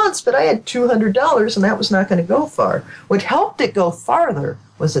 2 months, but I had $200, and that was not going to go far. What helped it go farther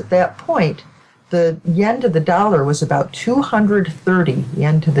was at that point, the yen to the dollar was about 230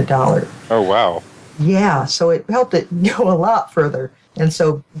 yen to the dollar. Oh, wow. Yeah, so it helped it go a lot further. And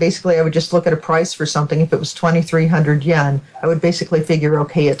so basically I would just look at a price for something. If it was 2,300 yen, I would basically figure,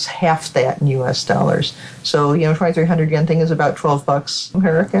 okay, it's half that in US dollars. So, 2,300 yen thing is about $12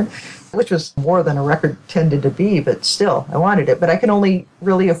 American, which was more than a record tended to be, but still, I wanted it. But I could only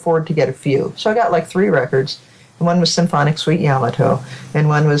really afford to get a few. So I got like 3 records. One was Symphonic Suite Yamato, and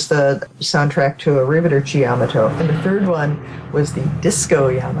one was the soundtrack to a Riveterchi Yamato, and the third one was the Disco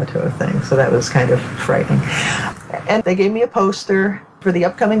Yamato thing, so that was kind of frightening. And they gave me a poster for the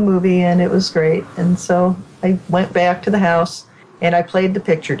upcoming movie, and it was great. And so I went back to the house, and I played the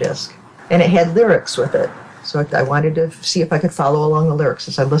picture disc, and it had lyrics with it. So I wanted to see if I could follow along the lyrics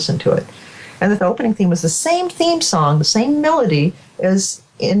as I listened to it. And the opening theme was the same theme song, the same melody as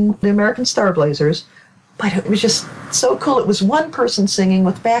in the American Star Blazers, but it was just so cool. It was one person singing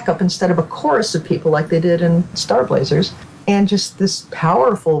with backup instead of a chorus of people like they did in Star Blazers. And just this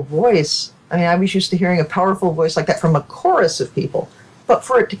powerful voice. I mean, I was used to hearing a powerful voice like that from a chorus of people. But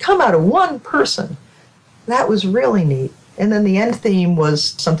for it to come out of one person, that was really neat. And then the end theme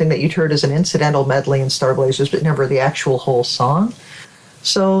was something that you'd heard as an incidental medley in Star Blazers, but never the actual whole song.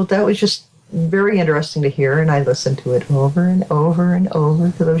 So that was just very interesting to hear, and I listened to it over and over and over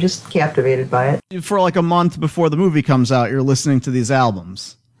because I was just captivated by it. For like a month before the movie comes out, you're listening to these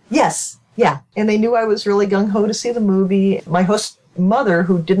albums. Yes, yeah. And they knew I was really gung-ho to see the movie. My host mother,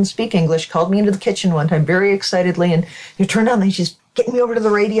 who didn't speak English, called me into the kitchen one time very excitedly, and you turned on, and she's getting me over to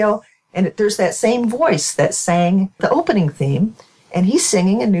the radio, and there's that same voice that sang the opening theme, and he's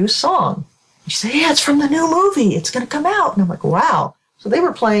singing a new song. She said, yeah, it's from the new movie. It's going to come out. And I'm like, wow. So they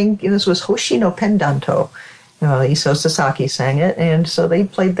were playing, this was Hoshi no Pendanto, Isao Sasaki sang it, and so they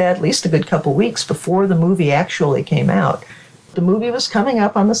played that at least a good couple weeks before the movie actually came out. The movie was coming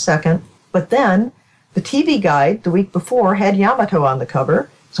up on the 2nd, but then the TV guide the week before had Yamato on the cover.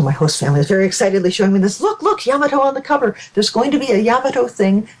 So my host family was very excitedly showing me this. Look, Yamato on the cover. There's going to be a Yamato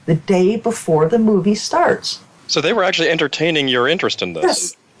thing the day before the movie starts. So they were actually entertaining your interest in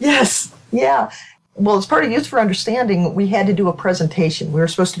this. Yes, yeah. Well, as part of Youth for Understanding, we had to do a presentation. We were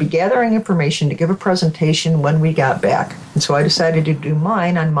supposed to be gathering information to give a presentation when we got back. And so I decided to do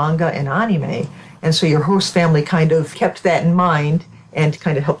mine on manga and anime. And so your host family kind of kept that in mind and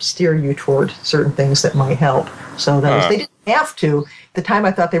kind of helped steer you toward certain things that might help. So that was, they didn't have to. At the time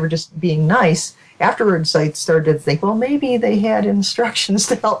I thought they were just being nice. Afterwards I started to think, well, maybe they had instructions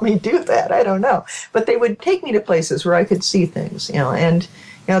to help me do that. I don't know. But they would take me to places where I could see things, and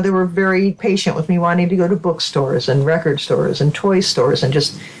they were very patient with me wanting to go to bookstores and record stores and toy stores and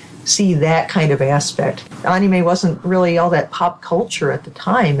just see that kind of aspect. Anime wasn't really all that pop culture at the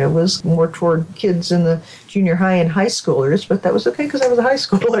time. It was more toward kids in the junior high and high schoolers, but that was okay because I was a high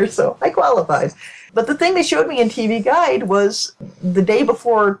schooler, so I qualified. But the thing they showed me in TV Guide was the day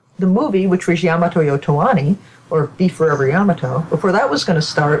before the movie, which was Yamato Yotoani, or Be Forever Yamato. Before that was going to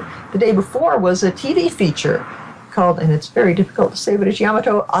start, the day before was a TV feature called, and it's very difficult to say, but it's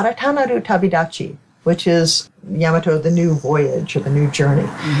Yamato Aratanaru Tabidachi, which is Yamato, the New Voyage, or the New Journey.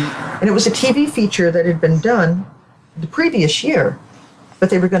 Mm-hmm. And it was a TV feature that had been done the previous year, but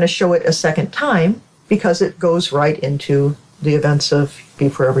they were going to show it a second time because it goes right into the events of Be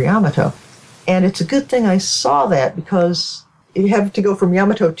Forever Yamato. And it's a good thing I saw that, because you have to go from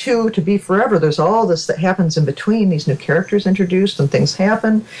Yamato 2 to Be Forever. There's all this that happens in between, these new characters introduced and things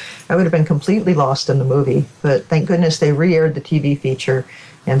happen. I would have been completely lost in the movie, but thank goodness they re-aired the TV feature.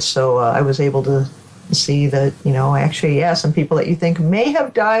 And so I was able to see that, actually, some people that you think may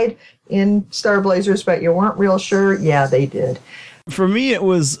have died in Star Blazers, but you weren't real sure, yeah, they did. For me, it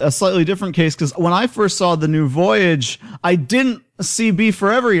was a slightly different case, because when I first saw The New Voyage, I didn't see Be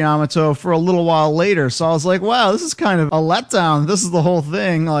Forever Yamato for a little while later. So I was like, wow, this is kind of a letdown. This is the whole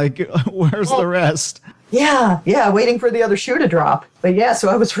thing. Like, where's the rest? Yeah, waiting for the other shoe to drop. But yeah, so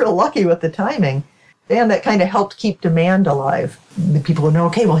I was real lucky with the timing. And that kind of helped keep demand alive. The people would know,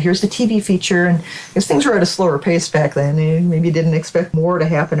 okay, well, here's the TV feature. And because things were at a slower pace back then, they maybe didn't expect more to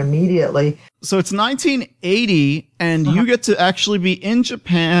happen immediately. So it's 1980, and you get to actually be in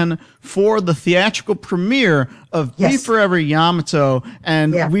Japan for the theatrical premiere of Be Forever Yamato.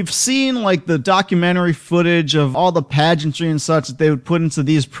 And we've seen like the documentary footage of all the pageantry and such that they would put into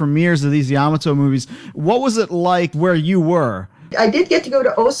these premieres of these Yamato movies. What was it like where you were? I did get to go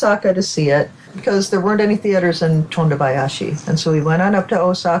to Osaka to see it because there weren't any theaters in Tondabayashi. And so we went on up to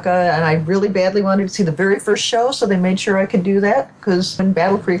Osaka, and I really badly wanted to see the very first show, so they made sure I could do that, because in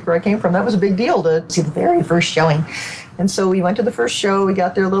Battle Creek, where I came from, that was a big deal to see the very first showing. And so we went to the first show. We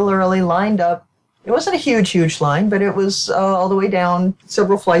got there a little early, lined up. It wasn't a huge line, but it was all the way down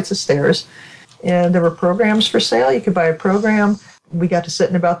several flights of stairs. And there were programs for sale. You could buy a program. We got to sit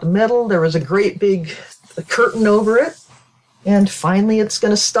in about the middle. There was a great big curtain over it. And finally, it's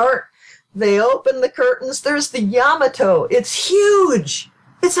going to start. They open the curtains. There's the Yamato. It's huge.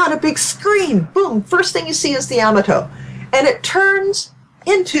 It's on a big screen. Boom. First thing you see is the Yamato. And it turns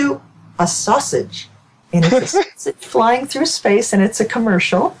into a sausage. And it's a sausage flying through space, and it's a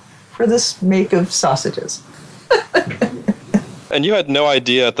commercial for this make of sausages. And you had no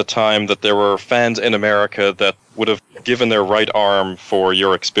idea at the time that there were fans in America that would have given their right arm for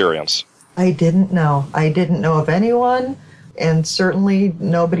your experience. I didn't know. I didn't know of anyone. And certainly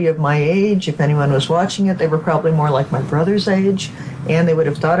nobody of my age. If anyone was watching it, they were probably more like my brother's age, and they would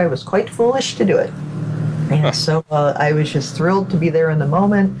have thought I was quite foolish to do it. And so I was just thrilled to be there in the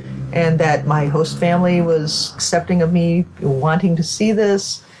moment, and that my host family was accepting of me wanting to see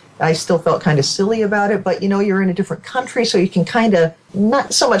this. I still felt kind of silly about it, but you're in a different country, so you can kind of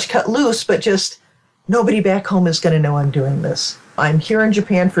not so much cut loose, but just nobody back home is going to know I'm doing this. I'm here in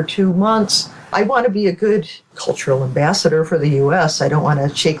Japan for 2 months. I want to be a good cultural ambassador for the U.S. I don't want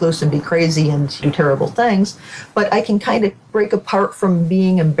to shake loose and be crazy and do terrible things, but I can kind of break apart from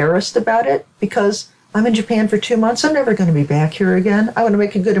being embarrassed about it, because I'm in Japan for 2 months. I'm never going to be back here again. I want to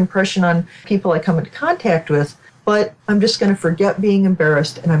make a good impression on people I come into contact with, but I'm just going to forget being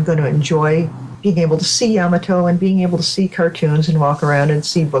embarrassed, and I'm going to enjoy being able to see Yamato and being able to see cartoons and walk around and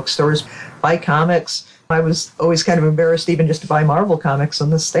see bookstores, buy comics. I was always kind of embarrassed even just to buy Marvel comics in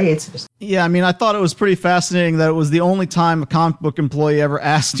the States. Yeah, I mean, I thought it was pretty fascinating that it was the only time a comic book employee ever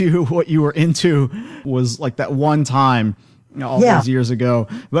asked you what you were into, was like that one time. all these years ago.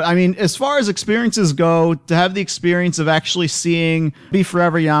 But I mean, as far as experiences go, to have the experience of actually seeing Be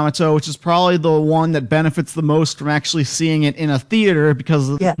Forever Yamato, which is probably the one that benefits the most from actually seeing it in a theater because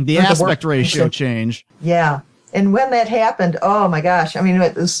of the aspect ratio change. Yeah. And when that happened, oh my gosh, I mean,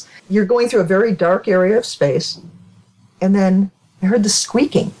 you're going through a very dark area of space, and then I heard the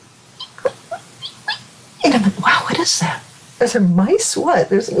squeaking. And I'm like, wow, what is that? Are there mice? What?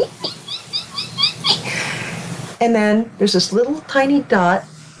 And then there's this little tiny dot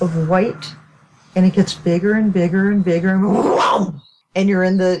of white, and it gets bigger and bigger and bigger, and whoom! And you're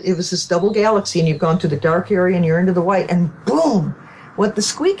it was this double galaxy, and you've gone through the dark area, and you're into the white, and boom! What the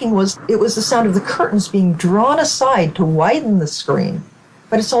squeaking was, it was the sound of the curtains being drawn aside to widen the screen.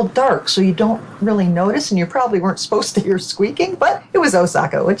 But it's all dark, so you don't really notice, and you probably weren't supposed to hear squeaking, but it was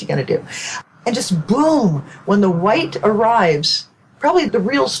Osaka. What you gonna do? And just boom! When the white arrives, probably the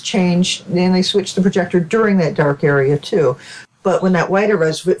reels change, and they switch the projector during that dark area too. But when that white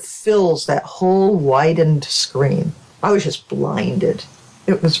arrives, it fills that whole widened screen. I was just blinded.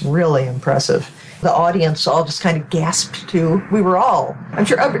 It was really impressive. The audience all just kind of gasped too. We were all, I'm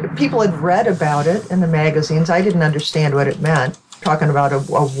sure people had read about it in the magazines. I didn't understand what it meant. Talking about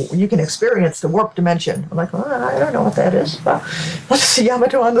you can experience the warp dimension. I'm like, well, I don't know what that is. Well, let's see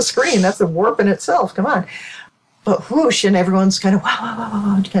Yamato on the screen. That's a warp in itself. Come on. But whoosh, and everyone's kind of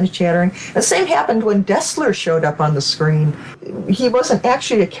wow, kind of chattering. The same happened when Dessler showed up on the screen. He wasn't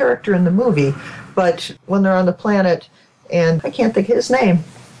actually a character in the movie, but when they're on the planet, and I can't think of his name,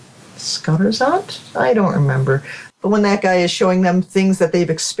 Scutterzant? I don't remember. But when that guy is showing them things that they've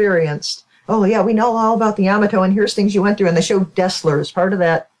experienced, oh yeah, we know all about the Yamato, and here's things you went through, and they show Dessler as part of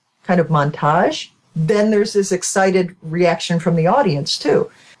that kind of montage. Then there's this excited reaction from the audience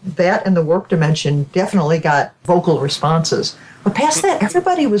too. That and the warp dimension definitely got vocal responses. But past that,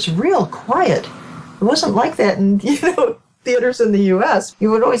 everybody was real quiet. It wasn't like that in theaters in the U.S. You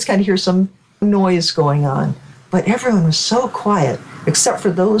would always kind of hear some noise going on. But everyone was so quiet, except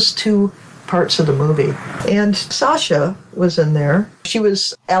for those two parts of the movie. And Sasha was in there. She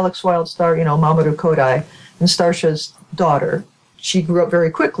was Alex Wildstar, Mamoru Kodai, and Starsha's daughter. She grew up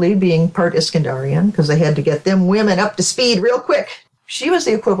very quickly, being part Iskandarian, because they had to get them women up to speed real quick. She was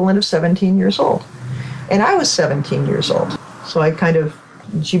the equivalent of 17 years old. And I was 17 years old. So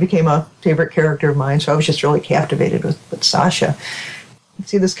she became a favorite character of mine, so I was just really captivated with Sasha.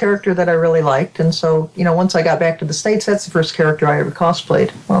 See, this character that I really liked, and so, once I got back to the States, that's the first character I ever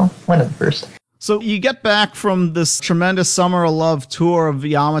cosplayed. Well, one of the first. So you get back from this tremendous Summer of Love tour of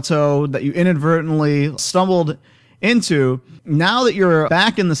Yamato that you inadvertently stumbled into. Now that you're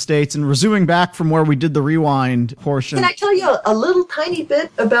back in the States and resuming back from where we did the rewind portion. Can I tell you a little tiny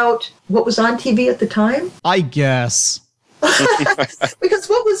bit about what was on TV at the time? I guess. Because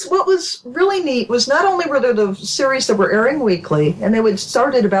what was really neat was not only were there the series that were airing weekly, and there were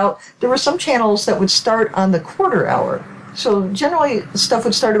some channels that would start on the quarter hour. So generally stuff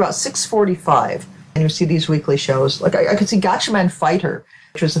would start about 6:45, and you see these weekly shows. Like I could see Gatchaman Fighter,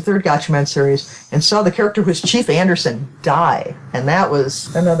 which was the third Gatchaman series, and saw the character who was Chief Anderson die. And that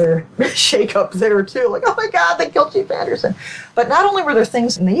was another shake-up there, too. Like, oh my God, they killed Chief Anderson. But not only were there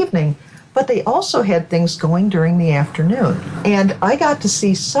things in the evening, but they also had things going during the afternoon. And I got to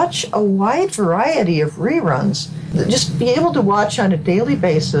see such a wide variety of reruns. Just be able to watch on a daily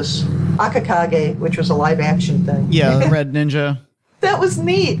basis Akakage, which was a live-action thing. Yeah, the Red Ninja. That was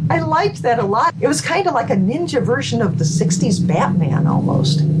neat. I liked that a lot. It was kind of like a ninja version of the 60s Batman,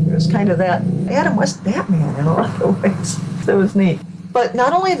 almost. It was kind of that Adam West Batman in a lot of ways. That was neat. But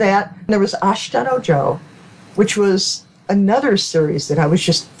not only that, there was Ashita no Joe, which was another series that I was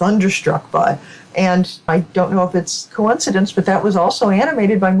just thunderstruck by. And I don't know if it's coincidence, but that was also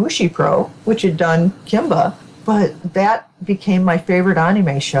animated by Mushi Pro, which had done Kimba. But that became my favorite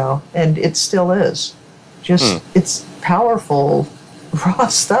anime show, and it still is. It's powerful, raw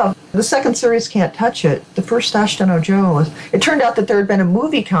stuff. The second series can't touch it. The first Ashita no Joe it turned out that there had been a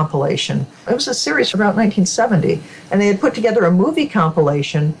movie compilation. It was a series from about 1970, and they had put together a movie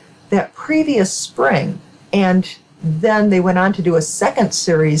compilation that previous spring, and then they went on to do a second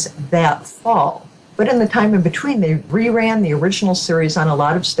series that fall. But in the time in between, they reran the original series on a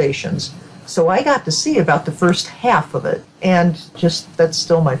lot of stations. So I got to see about the first half of it, and that's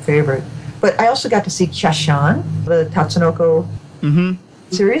still my favorite. But I also got to see Kyashan, the Tatsunoko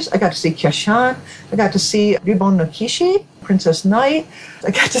series. I got to see Kyashan. I got to see Ribon no Kishi, Princess Knight.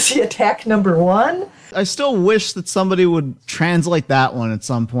 I got to see Attack Number 1. I still wish that somebody would translate that one at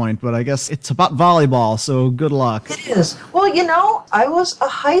some point, but I guess it's about volleyball, so good luck. It is. Well, I was a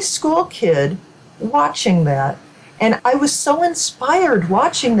high school kid watching that, And I was so inspired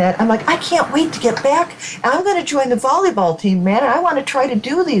watching that. I'm like, I can't wait to get back. I'm going to join the volleyball team, man. I want to try to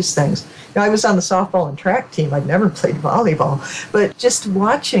do these things. I was on the softball and track team. I'd never played volleyball. But just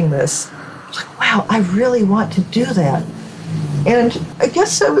watching this, I was like, wow, I really want to do that. And I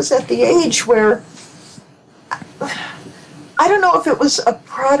guess I was at the age where, I don't know if it was a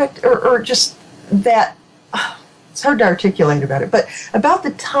product or just that, it's hard to articulate about it, but about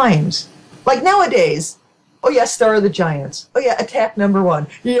the times. Like nowadays, oh yeah, Star of the Giants. Oh yeah, Attack Number 1.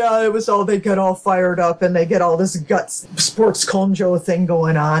 Yeah, it was all, they get all fired up and they get all this guts sports conjo thing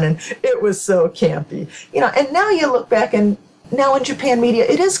going on, and it was so campy. And now you look back, and now in Japan media,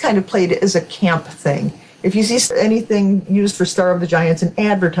 it is kind of played as a camp thing. If you see anything used for Star of the Giants in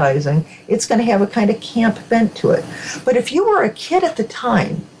advertising, it's going to have a kind of camp bent to it. But if you were a kid at the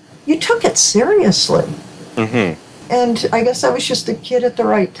time, you took it seriously. Mm-hmm. And I guess I was just a kid at the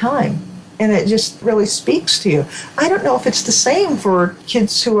right time. And it just really speaks to you. I don't know if it's the same for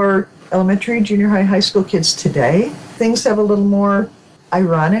kids who are elementary, junior high, high school kids today. Things have a little more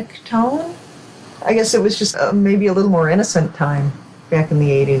ironic tone. I guess it was just maybe a little more innocent time back in the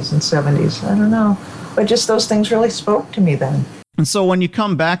 80s and 70s. I don't know. But just those things really spoke to me then. And so when you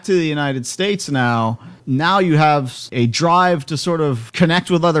come back to the United States now you have a drive to sort of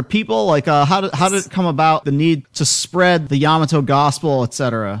connect with other people. Like, how did it come about, the need to spread the Yamato gospel,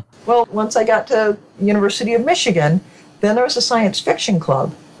 etc.? Well, once I got to University of Michigan, then there was a science fiction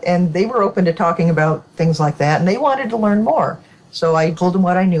club, and they were open to talking about things like that, and they wanted to learn more. So I told them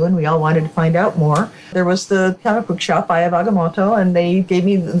what I knew, and we all wanted to find out more. There was the comic book shop, Aya Agamotto, and they gave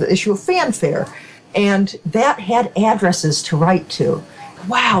me the issue of Fanfare, and that had addresses to write to.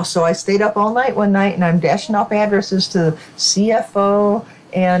 Wow, so I stayed up all night one night, and I'm dashing off addresses to CFO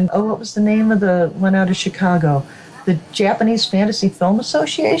and, what was the name of the one out of Chicago? The Japanese Fantasy Film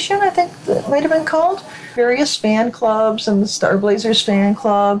Association, I think that might have been called. Various fan clubs and the Star Blazers fan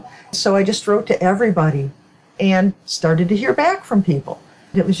club. So I just wrote to everybody and started to hear back from people.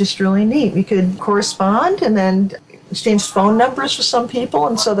 It was just really neat. We could correspond and then exchange phone numbers with some people,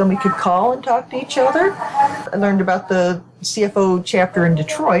 and so then we could call and talk to each other. I learned about the CFO chapter in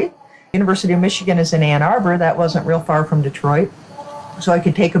Detroit. University of Michigan is in Ann Arbor. That wasn't real far from Detroit. So I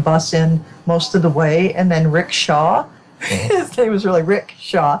could take a bus in most of the way, and then Rick Shaw, his name was really Rick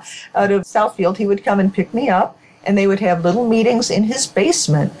Shaw, out of Southfield, he would come and pick me up, and they would have little meetings in his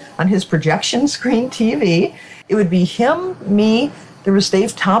basement on his projection screen TV. It would be him, me, there was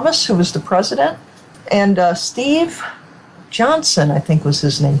Dave Thomas, who was the president, and Steve Johnson, I think was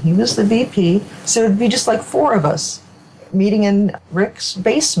his name. He was the VP. So it would be just like four of us meeting in Rick's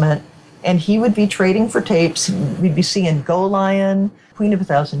basement, and he would be trading for tapes. We'd be seeing Go Lion, Queen of a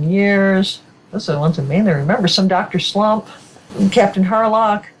Thousand Years. Those are the ones I mainly remember. Some Dr. Slump, Captain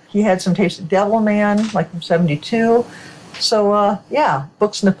Harlock. He had some tapes of Devilman, like from 72. So,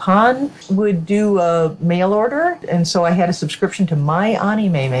 Books Nippon would do a mail order, and so I had a subscription to My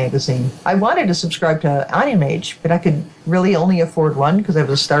Anime magazine. I wanted to subscribe to Animage, but I could really only afford one because I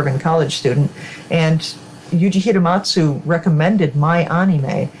was a starving college student. And Yuji Hiramatsu recommended My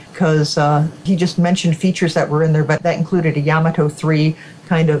Anime because he just mentioned features that were in there, but that included a Yamato 3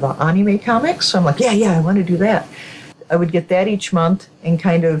 kind of anime comic. So I'm like, yeah, I want to do that. I would get that each month and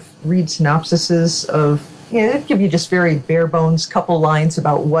kind of read synopsises of, it'd give you just very bare bones couple lines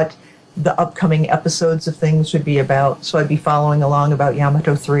about what the upcoming episodes of things would be about. So I'd be following along about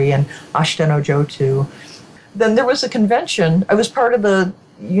Yamato 3 and Ashita no Joe 2. Then there was a convention. I was part of the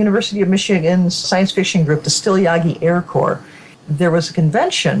University of Michigan's science fiction group, the Still Yagi Air Corps. There was a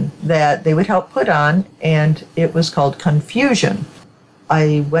convention that they would help put on, and it was called Confusion.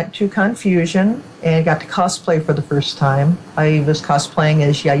 I went to Confusion and got to cosplay for the first time. I was cosplaying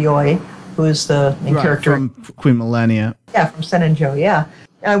as Yayoi, who is the main character. From Queen Millennia. Yeah, from Sen and Joe, yeah.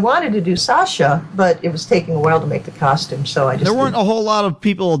 I wanted to do Sasha, but it was taking a while to make the costume, so I just There weren't a whole lot of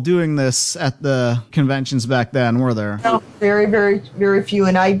people doing this at the conventions back then, were there? No, very, very, very few.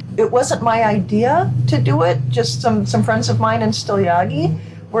 And it wasn't my idea to do it. Just some friends of mine in Still Yagi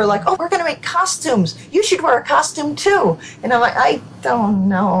were like, oh, we're going to make costumes. You should wear a costume too. And I'm like, I don't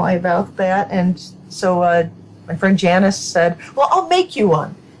know about that. And so my friend Janice said, well, I'll make you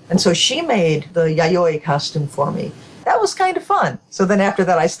one. And so she made the Yayoi costume for me. That was kind of fun. So then after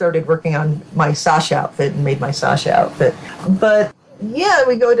that, I started working on my Sasha outfit and made my Sasha outfit. But yeah,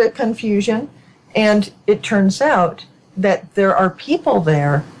 we go to Confusion, and it turns out that there are people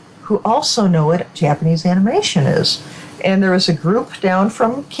there who also know what Japanese animation is. And there was a group down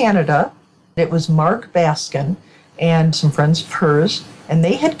from Canada. It was Mark Baskin and some friends of hers, and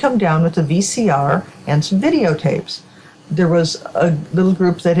they had come down with a VCR and some videotapes. There was a little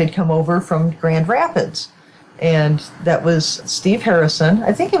group that had come over from Grand Rapids. And that was Steve Harrison.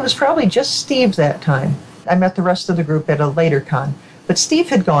 I think it was probably just Steve that time. I met the rest of the group at a later con. But Steve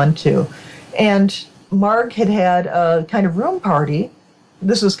had gone too. And Marg had a kind of room party.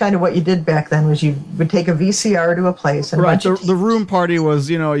 This was kind of what you did back then, was you would take a VCR to a place. And right, the room party was,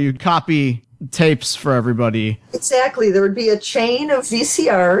 you'd copy tapes for everybody. Exactly. There would be a chain of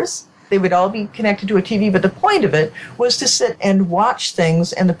VCRs. They would all be connected to a TV, but the point of it was to sit and watch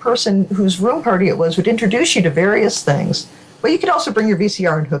things, and the person whose room party it was would introduce you to various things. Well, you could also bring your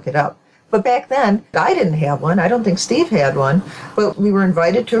VCR and hook it up. But back then, I didn't have one. I don't think Steve had one. But we were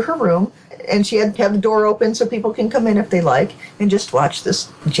invited to her room, and she had to have the door open so people can come in if they like and just watch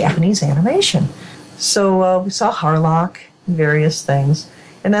this Japanese animation. So we saw Harlock and various things.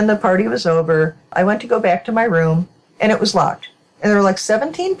 And then the party was over. I went to go back to my room, and it was locked. And there were like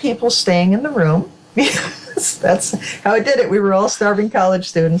 17 people staying in the room. That's how I did it. We were all starving college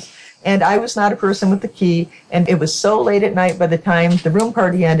students. And I was not a person with the key. And it was so late at night by the time the room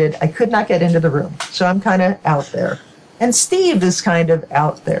party ended, I could not get into the room. So I'm kind of out there. And Steve is kind of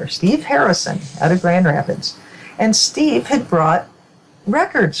out there. Steve Harrison out of Grand Rapids. And Steve had brought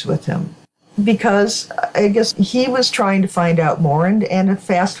records with him because I guess he was trying to find out more. And a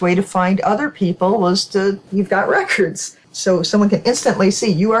fast way to find other people was you've got records. So someone can instantly see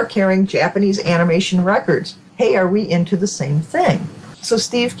you are carrying Japanese animation records. Hey, are we into the same thing? So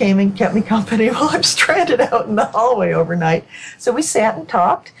Steve came and kept me company while I'm stranded out in the hallway overnight. So we sat and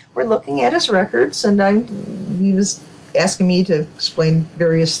talked. We're looking at his records, and he was asking me to explain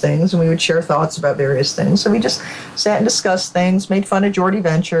various things, and we would share thoughts about various things. So we just sat and discussed things, made fun of Geordie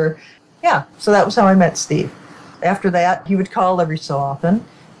Venture. Yeah, so that was how I met Steve. After that, he would call every so often,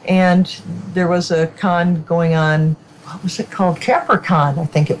 and there was a con going on. What was it called? Capricon, I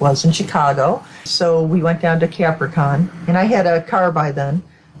think it was, in Chicago. So we went down to Capricon, and I had a car by then.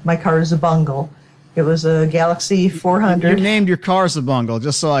 My car is a bungle. It was a Galaxy 400. You named your car as a bungle,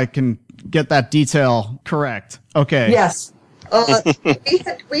 just so I can get that detail correct. Okay. Yes.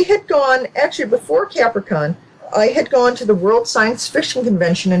 We had gone, actually before Capricon, I had gone to the World Science Fiction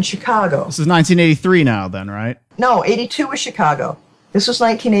Convention in Chicago. This is 1983 now then, right? No, 82 was Chicago. This was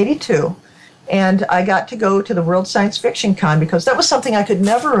 1982. And I got to go to the World Science Fiction Con because that was something I could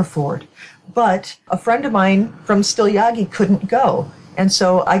never afford. But a friend of mine from Stilyagi couldn't go. And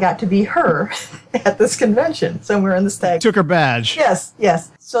so I got to be her at this convention somewhere in the States. Took her badge.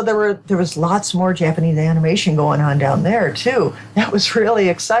 Yes. So there was lots more Japanese animation going on down there, too. That was really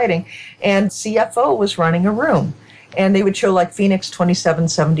exciting. And CFO was running a room. And they would show like Phoenix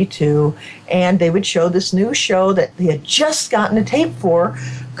 2772. And they would show this new show that they had just gotten a tape for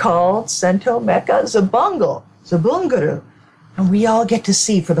called Sento Mecha Zabunguru. And we all get to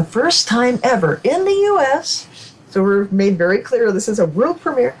see for the first time ever in the U.S., so we're made very clear this is a world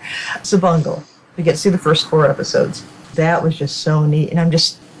premiere, Zabungle. We get to see the first 4 episodes. That was just so neat. And I'm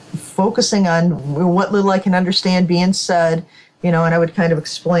just focusing on what little I can understand being said, and I would kind of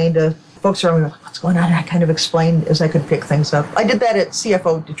explain to folks around me, what's going on? And I kind of explained as I could pick things up. I did that at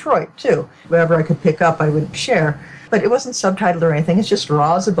CFO Detroit, too. Whatever I could pick up, I would share. But it wasn't subtitled or anything. It's just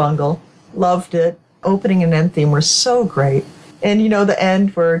raw Zabungle. Loved it. Opening and end theme were so great. And, the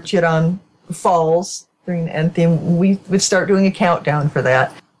end where Chiron falls during the end theme, we would start doing a countdown for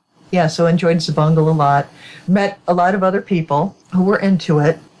that. Yeah, so enjoyed Zabungle a lot. Met a lot of other people who were into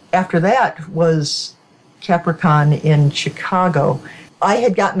it. After that was Capricon in Chicago. I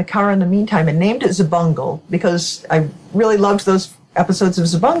had gotten a car in the meantime and named it Zabungle because I really loved those episodes of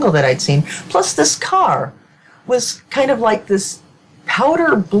Zabungle that I'd seen. Plus, this car was kind of like this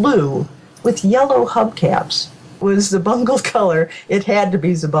powder blue with yellow hubcaps. Was Zabungle color. It had to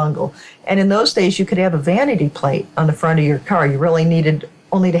be Zabungle. And in those days, you could have a vanity plate on the front of your car. You really needed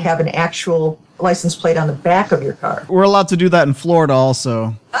only to have an actual license plate on the back of your car. We're allowed to do that in Florida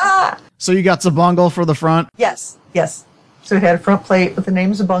also. So you got Zabungle for the front? Yes. So it had a front plate with the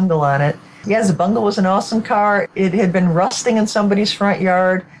name Zabungle on it. Yeah, Zabungle was an awesome car. It had been rusting in somebody's front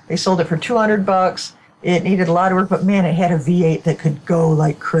yard. They sold it for $200. It needed a lot of work, but man, it had a V8 that could go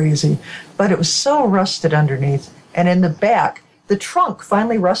like crazy. But it was so rusted underneath. And in the back, the trunk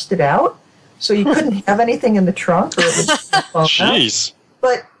finally rusted out, so you couldn't have anything in the trunk or it would fall Jeez. out.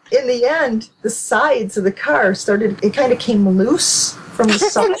 But in the end, the sides of the car it kind of came loose from the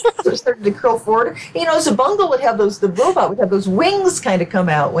side, so it started to curl forward. Zabungle would have the robot would have those wings kind of come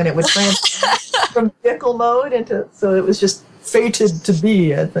out when it would transfer from vehicle mode so it was just fated to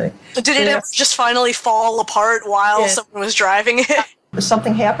be, I think. Did it ever just finally fall apart while someone was driving it?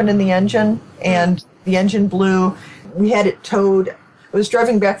 Something happened in the engine, and the engine blew. We had it towed. I was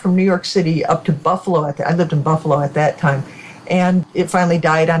driving back from New York City up to Buffalo. I lived in Buffalo at that time. And it finally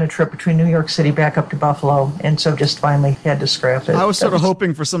died on a trip between New York City back up to Buffalo, and so just finally had to scrap it. I was sort of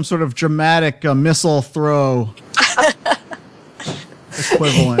hoping for some sort of dramatic missile throw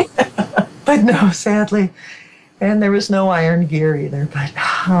equivalent. But no, sadly. And there was no iron gear either, but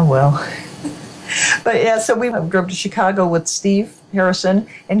oh well. But yeah, so we drove to Chicago with Steve Harrison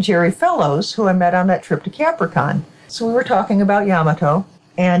and Jerry Fellows, who I met on that trip to Capricorn. So we were talking about Yamato,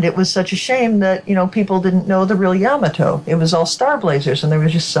 and it was such a shame that, people didn't know the real Yamato. It was all Star Blazers, and there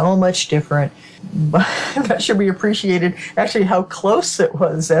was just so much different. But I'm not sure we appreciated actually how close it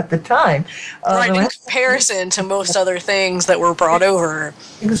was at the time. Right, in comparison to most other things that were brought over.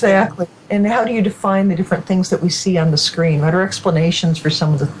 Exactly. And how do you define the different things that we see on the screen? What are explanations for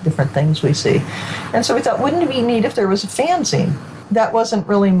some of the different things we see? And so we thought, wouldn't it be neat if there was a fanzine? That wasn't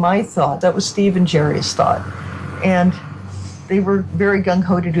really my thought. That was Steve and Jerry's thought. And they were very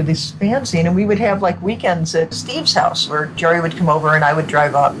gung-ho to do this fanzine, and we would have weekends at Steve's house where Jerry would come over and I would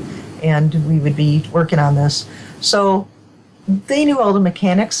drive up, and we would be working on this. So they knew all the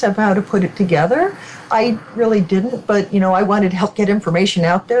mechanics of how to put it together. I really didn't, but I wanted to help get information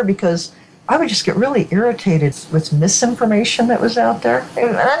out there because I would just get really irritated with misinformation that was out there.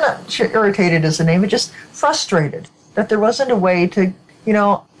 And I'm not sure irritated is the name, but just frustrated that there wasn't a way to, you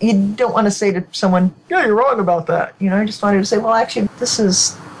don't want to say to someone, yeah, you're wrong about that. I just wanted to say, well, actually, this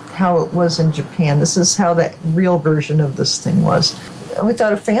is how it was in Japan. This is how the real version of this thing was. We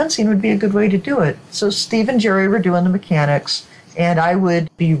thought a fanzine would be a good way to do it. So Steve and Jerry were doing the mechanics, and I would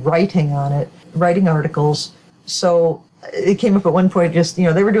be writing on it, writing articles. So it came up at one point, just,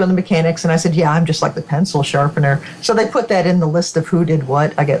 they were doing the mechanics, and I said, yeah, I'm just like the pencil sharpener. So they put that in the list of who did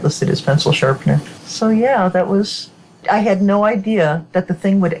what. I get listed as pencil sharpener. So yeah, I had no idea that the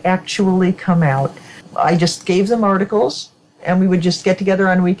thing would actually come out. I just gave them articles, and we would just get together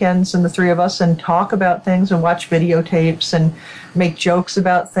on weekends, and the three of us, and talk about things and watch videotapes and make jokes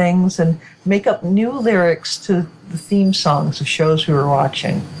about things and make up new lyrics to the theme songs of shows we were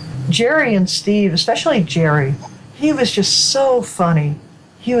watching. Jerry and Steve, especially Jerry, he was just so funny.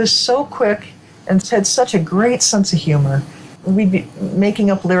 He was so quick and had such a great sense of humor. We'd be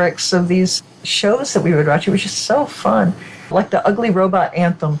making up lyrics of these shows that we would watch. It was just so fun. Like the Ugly Robot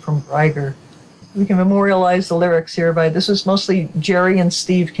Anthem from Riger. We can memorialize the lyrics here by, this was mostly Jerry and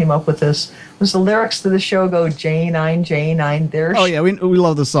Steve came up with this. It was the lyrics to the show go, J9, J9, there's... Oh, yeah, we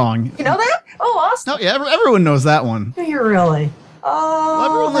love the song. You know that? Oh, awesome. Oh, yeah, everyone knows that one. Do you really? Oh.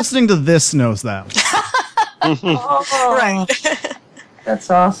 Well, everyone listening to this knows that one. Oh, Right. That's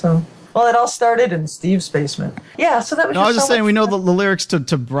awesome. Well, it all started in Steve's basement. Yeah, so that was No, I was just saying, we know fun. the lyrics to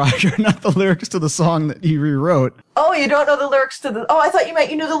Briar, not the lyrics to the song that he rewrote. Oh, you don't know the lyrics to the... Oh, I thought you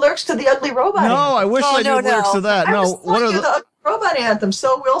meant you knew the lyrics to the Ugly Robot No, Anthem. I wish I knew the lyrics to that. I No, just what are the Ugly Robot Anthem?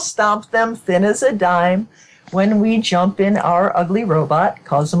 So we'll stomp them thin as a dime when we jump in our ugly robot,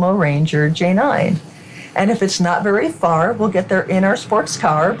 Cosmo Ranger J9. And if it's not very far, we'll get there in our sports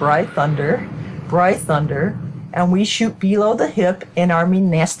car, Bry Thunder, and we shoot below the hip in our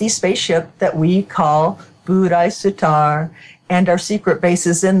nasty spaceship that we call Budai Sutar, and our secret base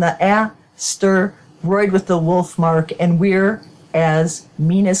is in the asteroid with the wolf mark, and we're as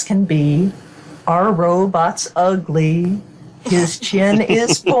mean as can be. Our robot's ugly. His chin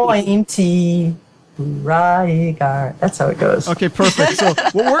is pointy. Rygar. That's how it goes. Okay, perfect. So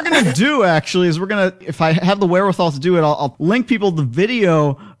what we're going to do, actually, is if I have the wherewithal to do it, I'll link people the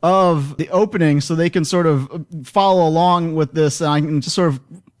video of the opening so they can sort of follow along with this, and I can just sort of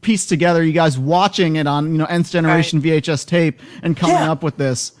piece together you guys watching it on, nth generation VHS tape and coming up with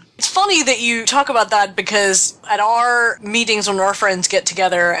this. It's funny that you talk about that because at our meetings when our friends get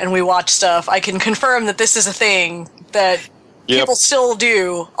together and we watch stuff, I can confirm that this is a thing that people still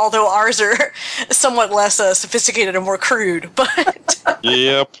do, although ours are somewhat less sophisticated and more crude. But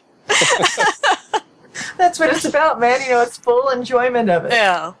Yep. That's what it's about, man. It's full enjoyment of it.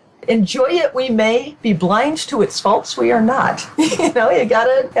 yeah. Enjoy it we may, be blind to its faults we are not. You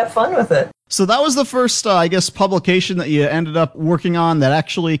gotta have fun with it. So that was the first, publication that you ended up working on that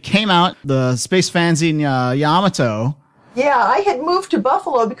actually came out, the Space Fanzine Yamato. Yeah, I had moved to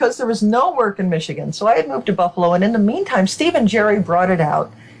Buffalo because there was no work in Michigan. So I had moved to Buffalo, and in the meantime, Steve and Jerry brought it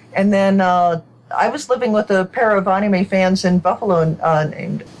out. And then I was living with a pair of anime fans in Buffalo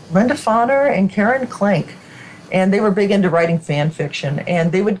named Brenda Fauner and Karen Clank. And they were big into writing fan fiction.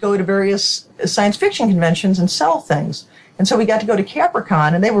 And they would go to various science fiction conventions and sell things. And so we got to go to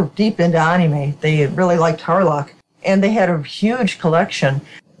Capricorn, and they were deep into anime. They really liked Harlock. And they had a huge collection.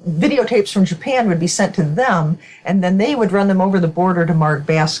 Videotapes from Japan would be sent to them, and then they would run them over the border to Mark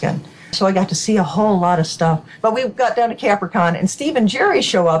Baskin. So I got to see a whole lot of stuff. But we got down to Capricorn, and Steve and Jerry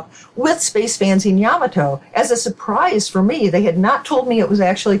show up with Space Fanzine Yamato as a surprise for me. They had not told me it was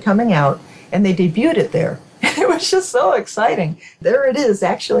actually coming out, and they debuted it there. It was just so exciting. There it is,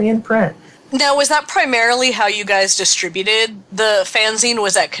 actually in print. Now, was that primarily how you guys distributed the fanzine?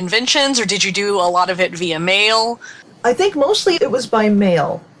 Was at conventions, or did you do a lot of it via mail? I think mostly it was by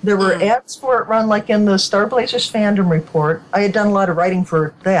mail. There were ads for it run like in the Star Blazers fandom report. I had done a lot of writing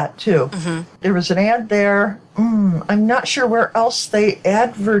for that, too. Mm-hmm. There was an ad there. I'm not sure where else they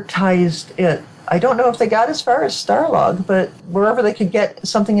advertised it. I don't know if they got as far as Starlog, but wherever they could get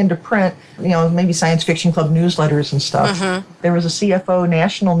something into print, maybe Science Fiction Club newsletters and stuff. Mm-hmm. There was a CFO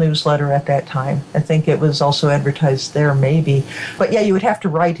national newsletter at that time. I think it was also advertised there, maybe. But yeah, you would have to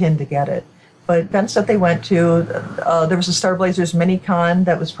write in to get it. But events that they went to, there was a Star Blazers mini-con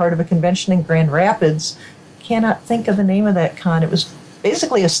that was part of a convention in Grand Rapids. Cannot think of the name of that con. It was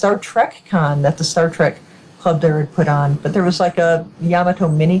basically a Star Trek con that the Star Trek Club there had put on. But there was like a Yamato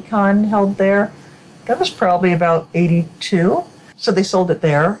mini-con held there. That was probably about 82. So they sold it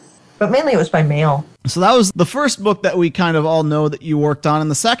there. But mainly it was by mail. So that was the first book that we kind of all know that you worked on.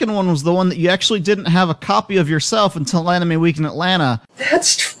 And the second one was the one that you actually didn't have a copy of yourself until Anime Week in Atlanta.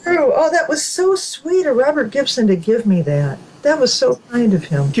 That's true. Oh, that was so sweet of Robert Gibson to give me that. That was so kind of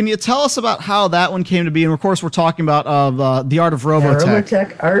him. Can you tell us about how that one came to be? And of course, we're talking about The Art of Robotech.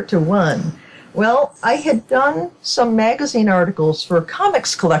 Robotech Art to One. Well, I had done some magazine articles for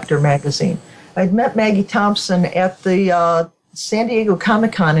Comics Collector magazine. I'd met Maggie Thompson at the San Diego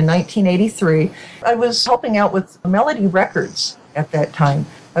Comic-Con in 1983. I was helping out with Melody Records at that time.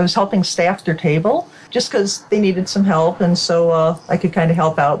 I was helping staff their table just because they needed some help, and so I could kind of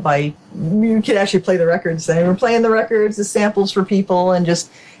help out by, you could actually play the records. They were playing the records, the samples for people, and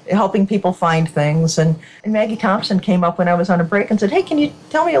just helping people find things. And Maggie Thompson came up when I was on a break and said, "Hey, can you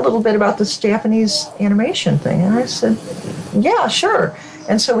tell me a little bit about this Japanese animation thing?" And I said, "Yeah, sure."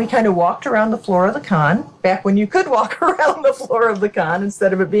 And so we kind of walked around the floor of the con, back when you could walk around the floor of the con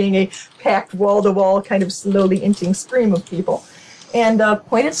instead of it being a packed wall-to-wall kind of slowly inching stream of people, and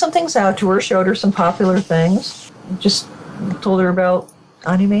pointed some things out to her, showed her some popular things, just told her about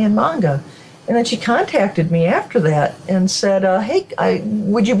anime and manga. And then she contacted me after that and said, "Hey,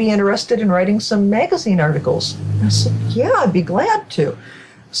 would you be interested in writing some magazine articles?" I said, "Yeah, I'd be glad to."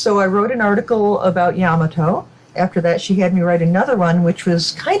 So I wrote an article about Yamato. After that, she had me write another one, which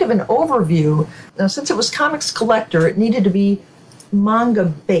was kind of an overview. Now, since it was Comics Collector, it needed to be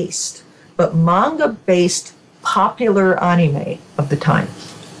manga-based, but manga-based popular anime of the time.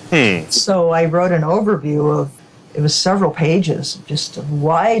 So I wrote an overview of, it was several pages, just a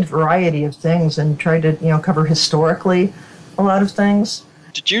wide variety of things, and tried to, cover historically a lot of things.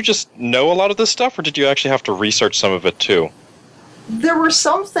 Did you just know a lot of this stuff, or did you actually have to research some of it too? There were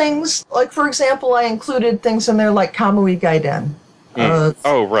some things, like, for example, I included things in there like Kamui Gaiden.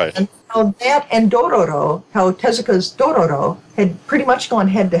 Oh, right. And how that and Dororo, how Tezuka's Dororo had pretty much gone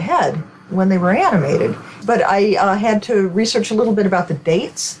head-to-head when they were animated. But I had to research a little bit about the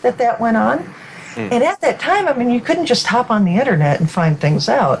dates that went on. And at that time, you couldn't just hop on the internet and find things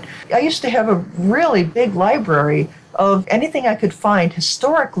out. I used to have a really big library of anything I could find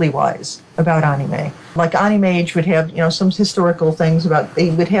historically wise about anime. Like Anime Age would have, some historical things about, they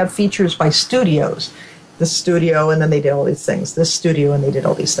would have features by studios. This studio, and then they did all these things. This studio, and they did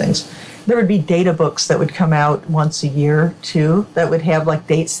all these things. There would be data books that would come out once a year, too, that would have like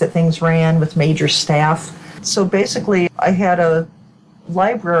dates that things ran with major staff. So basically, I had a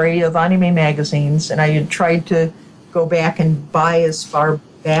library of anime magazines, and I had tried to go back and buy as far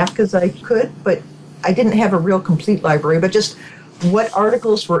back as I could, but I didn't have a real complete library, but just what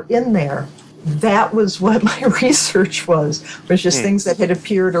articles were in there. That was what my research was just things that had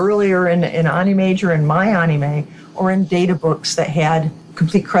appeared earlier in Animage or in My Anime, or in data books that had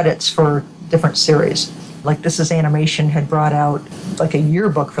complete credits for different series. Like This Is Animation had brought out like a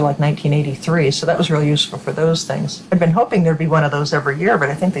yearbook for like 1983, so that was really useful for those things. I'd been hoping there'd be one of those every year, but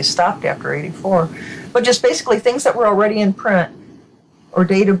I think they stopped after 84. But just basically things that were already in print or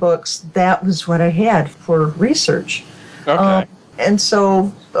data books, that was what I had for research. Okay. And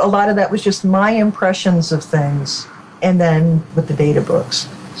so a lot of that was just my impressions of things, and then with the data books.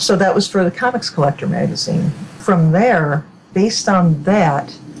 So that was for the Comics Collector magazine. From there, based on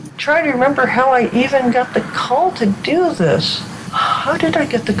that, trying to remember how I even got the call to do this. How did I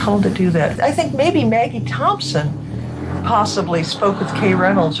get the call to do that? I think maybe Maggie Thompson possibly spoke with Kay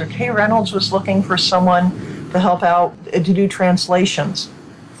Reynolds, or Kay Reynolds was looking for someone to help out to do translations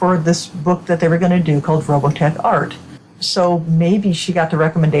for this book that they were going to do called Robotech Art. So maybe she got the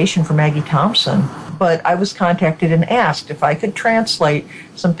recommendation from Maggie Thompson. but I was contacted and asked if I could translate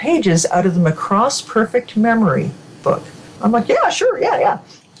some pages out of the Macross Perfect Memory book. I'm like, yeah, sure, yeah.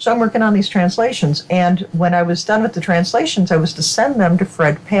 So I'm working on these translations, and when I was done with the translations, I was to send them to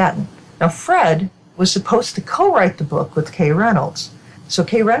Fred Patton. Now, Fred was supposed to co-write the book with Kay Reynolds. So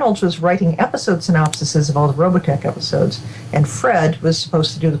Kay Reynolds was writing episode synopsises of all the Robotech episodes, and Fred was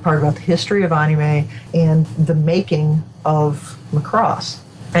supposed to do the part about the history of anime and the making of Macross,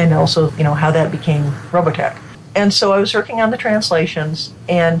 and also, how that became Robotech. And so I was working on the translations,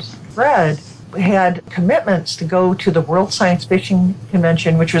 and Fred had commitments to go to the World Science Fiction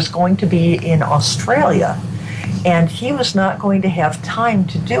Convention, which was going to be in Australia, and he was not going to have time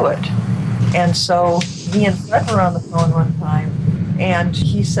to do it. And so me and Fred were on the phone one time, and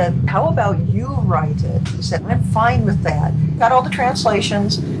he said, how about you write it? He said, I'm fine with that. Got all the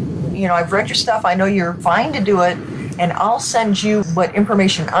translations. I've read your stuff. I know you're fine to do it, and I'll send you what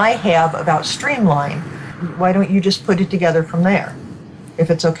information I have about Streamline. Why don't you just put it together from there,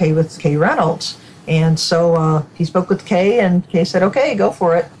 if it's okay with Kay Reynolds? And so he spoke with Kay, and Kay said, okay, go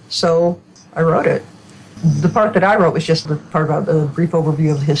for it. So I wrote it. The part that I wrote was just the part about a brief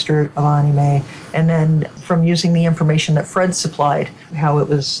overview of the history of anime, and then from using the information that Fred supplied, how it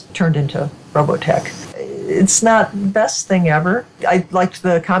was turned into Robotech. It's not the best thing ever. I liked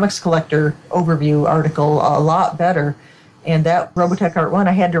the Comics Collector overview article a lot better, and that Robotech Art 1,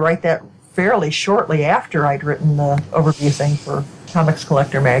 I had to write that fairly shortly after I'd written the overview thing for Comics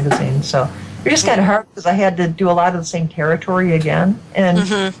Collector magazine. So it was just kind of hard because I had to do a lot of the same territory again,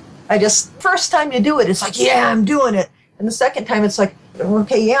 and first time you do it, it's like, yeah, I'm doing it. And the second time it's like,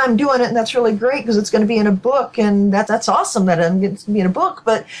 okay, yeah, I'm doing it, and that's really great because it's going to be in a book, and that's awesome that it's going to be in a book,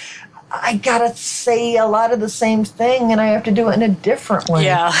 but I got to say a lot of the same thing, and I have to do it in a different way.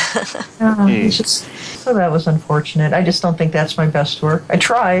 Yeah. So that was unfortunate. I just don't think that's my best work. I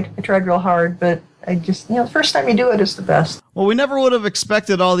tried real hard, but I just, the first time you do it is the best. Well, we never would have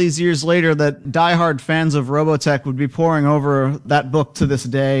expected all these years later that diehard fans of Robotech would be poring over that book to this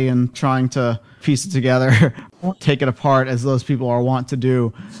day and trying to piece it together, take it apart, as those people are wont to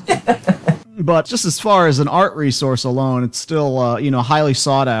do. But just as far as an art resource alone, it's still, highly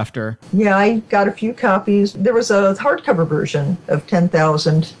sought after. Yeah, I got a few copies. There was a hardcover version of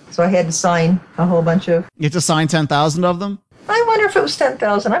 10,000, so I had to sign a whole bunch of... You had to sign 10,000 of them? I wonder if it was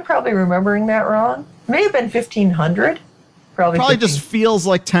 10,000. I'm probably remembering that wrong. It may have been 1,500. Probably just feels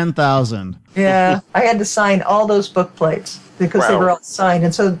like 10,000. Yeah, I had to sign all those book plates because they were all signed.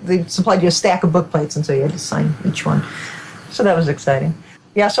 And so they supplied you a stack of book plates, and so you had to sign each one. So that was exciting.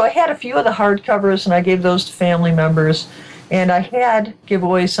 Yeah, so I had a few of the hardcovers, and I gave those to family members. And I had give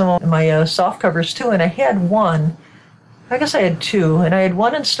away some of my soft covers, too. And I had one. I guess I had two. And I had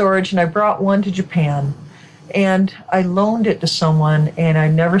one in storage, and I brought one to Japan. And I loaned it to someone, and I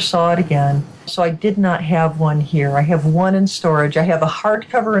never saw it again. So I did not have one here. I have one in storage. I have a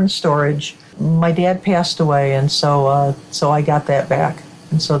hardcover in storage. My dad passed away, and so I got that back.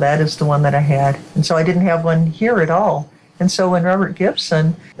 And so that is the one that I had. And so I didn't have one here at all. And so when Robert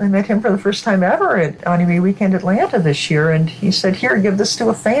Gibson, I met him for the first time ever at Anime Weekend Atlanta this year, and he said, here, give this to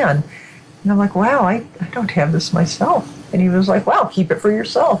a fan. And I'm like, wow, I don't have this myself. And he was like, wow, keep it for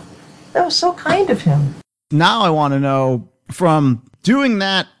yourself. That was so kind of him. Now I want to know, from doing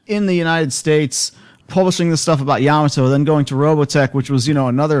that in the United States, publishing this stuff about Yamato, then going to Robotech, which was,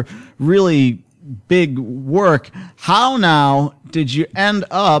 another really big work, how now did you end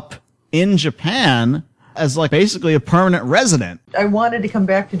up in Japan as basically a permanent resident? I wanted to come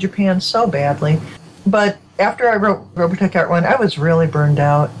back to Japan so badly, but after I wrote Robotech Art 1, I was really burned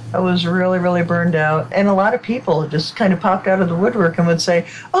out. I was really, really burned out. And a lot of people just kind of popped out of the woodwork and would say,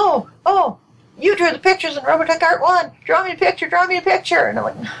 oh, you drew the pictures in Robotech Art 1. Draw me a picture. And I'm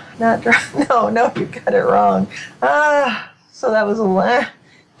like, no, you got it wrong. So that was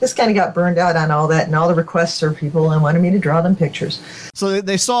just kind of got burned out on all that and all the requests for people and wanted me to draw them pictures. So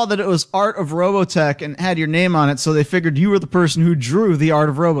they saw that it was Art of Robotech and had your name on it, so they figured you were the person who drew the Art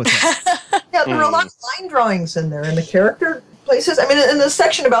of Robotech. Yeah, there were a lot of line drawings in there and the character places. I mean, in the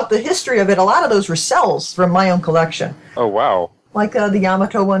section about the history of it, a lot of those were cells from my own collection. Oh, wow. Like the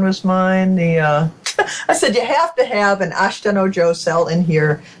Yamato one was mine. I said, you have to have an Ashita no Joe cell in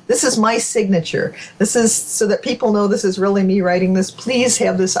here. This is my signature. This is so that people know this is really me writing this. Please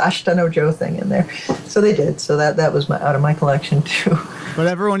have this Ashita no Joe thing in there. So they did. So that was out of my collection, too. But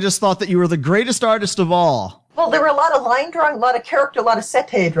everyone just thought that you were the greatest artist of all. Well, there were a lot of line drawing, a lot of character, a lot of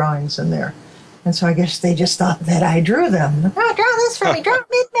sete drawings in there. And so I guess they just thought that I drew them. Oh, draw this for me. Draw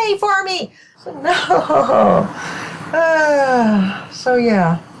Midday for me. So, no. So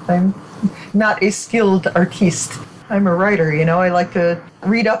yeah, I'm not a skilled artiste. I'm a writer, I like to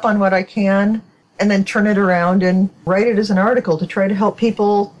read up on what I can and then turn it around and write it as an article to try to help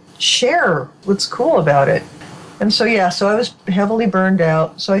people share what's cool about it. And so, so I was heavily burned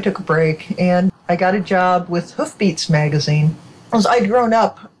out, so I took a break, and I got a job with Hoofbeats magazine. I'd grown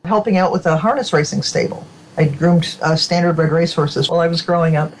up helping out with a harness racing stable. I'd groomed standardbred racehorses while I was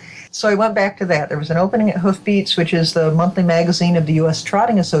growing up. So I went back to that. There was an opening at Hoofbeats, which is the monthly magazine of the U.S.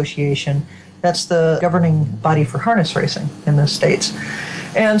 Trotting Association. That's the governing body for harness racing in the States.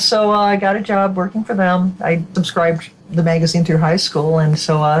 And so I got a job working for them. I subscribed the magazine through high school, and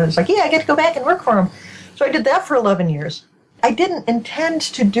so I was like, I get to go back and work for them. So I did that for 11 years. I didn't intend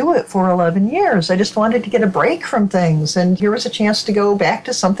to do it for 11 years. I just wanted to get a break from things, and here was a chance to go back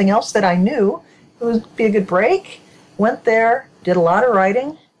to something else that I knew. It would be a good break. Went there, did a lot of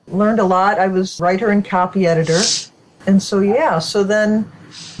writing, learned a lot. I was writer and copy editor. And so, so then,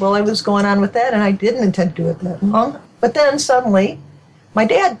 I was going on with that, and I didn't intend to do it that long. But then suddenly, my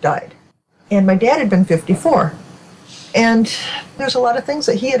dad died, and my dad had been 54. And there's a lot of things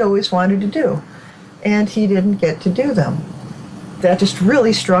that he had always wanted to do, and he didn't get to do them. That just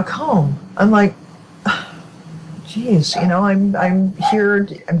really struck home. I'm like, geez, I'm here,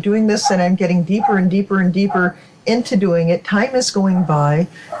 I'm doing this, and I'm getting deeper and deeper and deeper into doing it. Time is going by,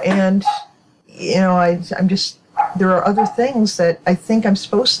 and, I'm just, there are other things that I think I'm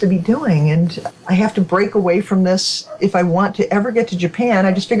supposed to be doing, and I have to break away from this if I want to ever get to Japan.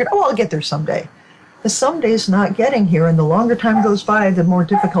 I just figured, I'll get there someday. The someday's not getting here, and the longer time goes by, the more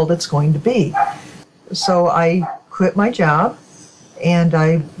difficult it's going to be. So I quit my job, and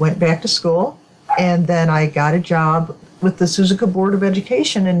I went back to school, and then I got a job with the Suzuka Board of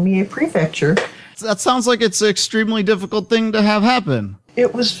Education in Mie Prefecture. That sounds like it's an extremely difficult thing to have happen.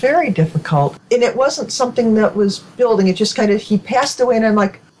 It was very difficult, and it wasn't something that was building. It just kind of, he passed away, and I'm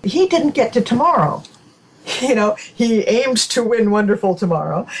like, he didn't get to tomorrow. He aims to win wonderful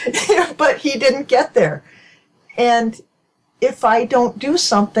tomorrow, but he didn't get there. And if I don't do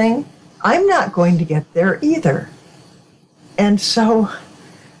something, I'm not going to get there either. And so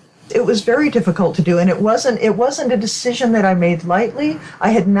it was very difficult to do, and it wasn't a decision that I made lightly. I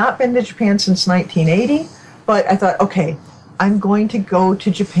had not been to Japan since 1980, but I thought, okay, I'm going to go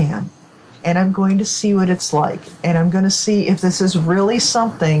to Japan, and I'm going to see what it's like, and I'm going to see if this is really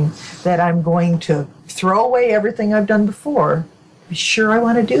something that I'm going to throw away everything I've done before. Be sure I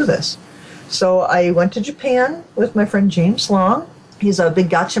want to do this. So I went to Japan with my friend James Long. He's a big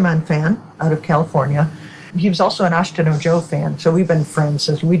Gatchaman fan out of California. He was also an Ashita no Joe fan, so we've been friends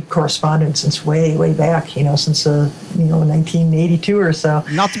since we'd corresponded since way back, since 1982 or so.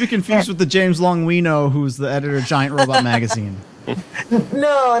 Not to be confused with the James Long we know, who's the editor of Giant Robot Magazine.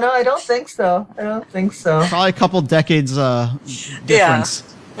 No, I don't think so. Probably a couple decades difference. Yeah.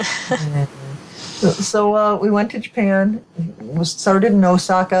 So we went to Japan, started in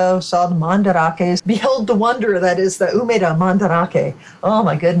Osaka, saw the mandarakes, beheld the wonder that is the Umeda Mandarake. Oh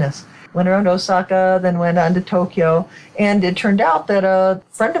my goodness. Went around Osaka, then went on to Tokyo, and it turned out that a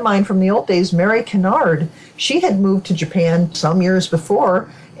friend of mine from the old days, Mary Kennard, she had moved to Japan some years before,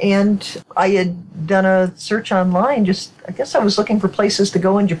 and I had done a search online, I guess I was looking for places to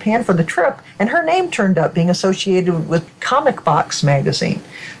go in Japan for the trip, and her name turned up being associated with Comic Box magazine.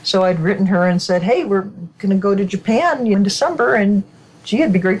 So I'd written her and said, hey, we're going to go to Japan in December, and gee,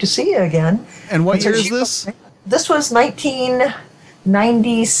 it'd be great to see you again. And what year is this? This was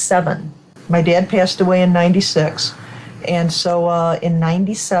 1997. My dad passed away in 96. And so in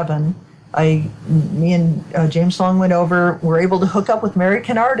 97, me and James Long went over, were able to hook up with Mary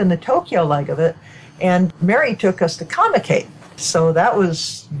Kennard in the Tokyo leg of it, and Mary took us to Comic-Cate. So that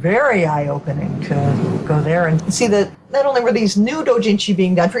was very eye-opening to go there and see that not only were these new doujinshi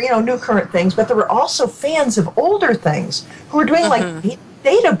being done for, new current things, but there were also fans of older things who were doing like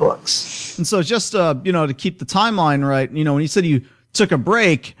data books. And so just, to keep the timeline right, when you said you took a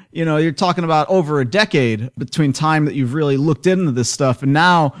break, you're talking about over a decade between time that you've really looked into this stuff, and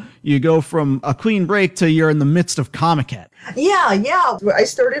now you go from a clean break to you're in the midst of Comic-Cate. Yeah. I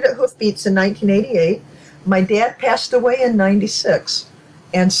started at Hoofbeats in 1988. My dad passed away in 96.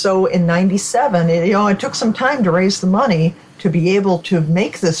 And so in 97, it took some time to raise the money to be able to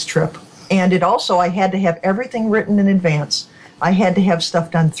make this trip. And I had to have everything written in advance. I had to have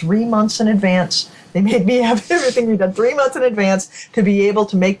stuff done 3 months in advance. They made me have everything done 3 months in advance to be able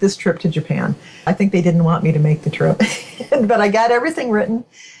to make this trip to Japan. I think they didn't want me to make the trip. But I got everything written,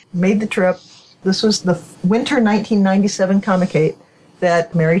 made the trip. This was the winter 1997 Comic-Cate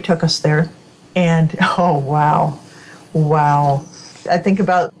that Mary took us there. And, oh, wow. I think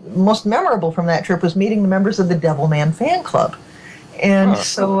about most memorable from that trip was meeting the members of the Devilman fan club. And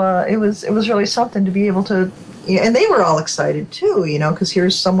so it was really something to be able to and they were all excited too, because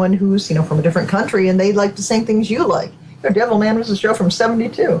here's someone who's, from a different country, and they like the same things you like. Devilman was a show from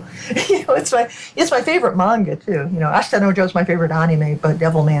 '72. It's my favorite manga too. Ashita no Joe's my favorite anime, but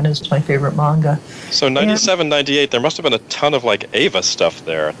Devilman is my favorite manga. So 97, 98, there must have been a ton of Ava stuff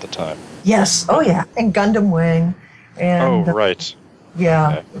there at the time. Yes. Oh yeah. And Gundam Wing. And right.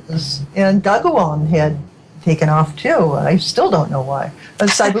 Yeah. Okay. And Daguon had taken off too. I still don't know why.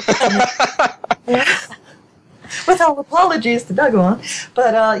 With all apologies to Daguon.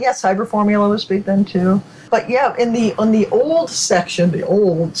 But Cyber Formula was big then too. But yeah, on the old section, the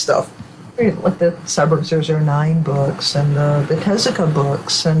old stuff, like the Cyber 009 books and the Tezuka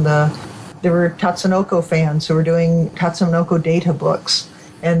books, and there were Tatsunoko fans who were doing Tatsunoko data books,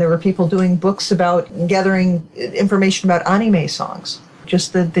 and there were people doing books about gathering information about anime songs.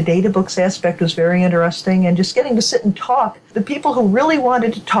 Just the data books aspect was very interesting, and just getting to sit and talk. The people who really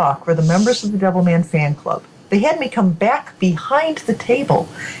wanted to talk were the members of the Devilman fan club. They had me come back behind the table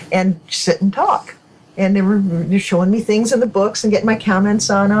and sit and talk. And they were showing me things in the books and getting my comments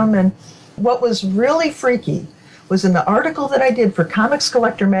on them. And what was really freaky was in the article that I did for Comics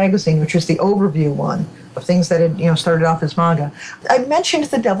Collector magazine, which was the overview one of things that had started off as manga. I mentioned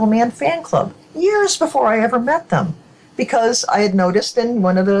the Devilman fan club years before I ever met them, because I had noticed in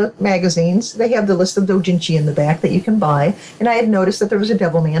one of the magazines they have the list of doujinshi in the back that you can buy, and I had noticed that there was a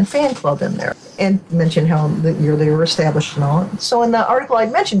Devilman fan club in there, and mentioned how the year they were established and all. So in the article I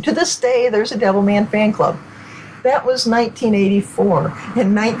mentioned, to this day there's a Devilman fan club. That was 1984.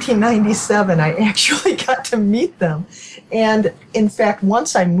 In 1997, I actually got to meet them. And in fact,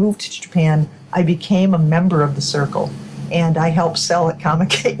 once I moved to Japan, I became a member of the circle, and I help sell at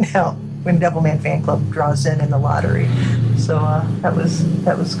Comic-Gate now when Devilman Fan Club draws in the lottery. So that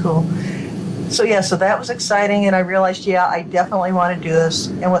was cool. So that was exciting, and I realized, I definitely want to do this.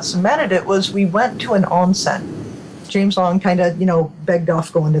 And what cemented it was we went to an onsen. James Long kind of, begged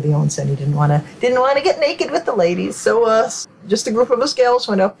off going to the onsen. He didn't want to get naked with the ladies. So just a group of us gals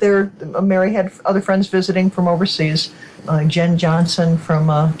went up there. Mary had other friends visiting from overseas, Jen Johnson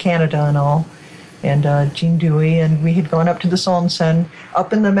from Canada and all, and Jean Dewey, and we had gone up to this onsen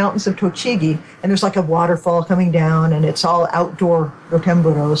up in the mountains of Tochigi, and there's like a waterfall coming down, and it's all outdoor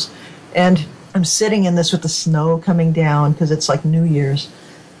rotemburos, and I'm sitting in this with the snow coming down because it's like New Year's,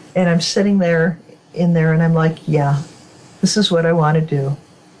 and I'm sitting there in there, and I'm like, this is what I want to do,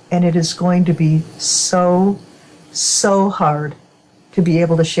 and it is going to be so hard to be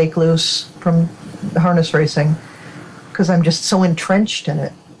able to shake loose from harness racing because I'm just so entrenched in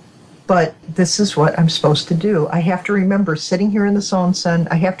it. But this is what I'm supposed to do. I have to remember sitting here in the onsen.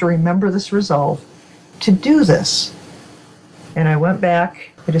 I have to remember this resolve to do this. And I went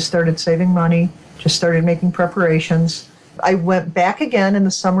back. I just started saving money, just started making preparations. I went back again in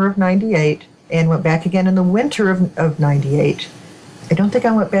the summer of 98 and went back again in the winter of 98. I don't think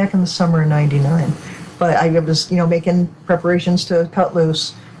I went back in the summer of 99. But I was, making preparations to cut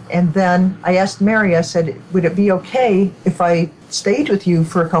loose. And then I asked Mary, I said, would it be okay if I stayed with you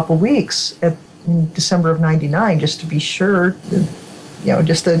for a couple weeks in December of 99 just to be sure,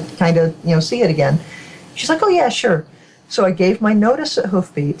 just to kind of, see it again? She's like, oh, yeah, sure. So I gave my notice at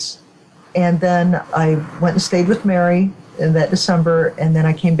Hoofbeats, and then I went and stayed with Mary in that December, and then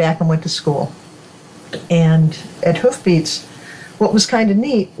I came back and went to school. And at Hoofbeats, what was kind of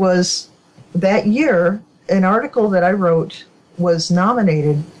neat was that year, an article that I wrote was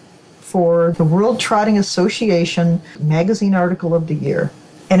nominated for the World Trotting Association Magazine Article of the Year.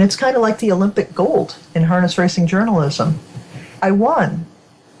 And it's kind of like the Olympic gold in harness racing journalism. I won.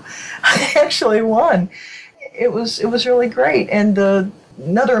 I actually won. It was really great. And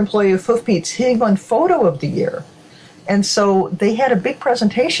another employee of Hoofbeats, he won Photo of the Year. And so they had a big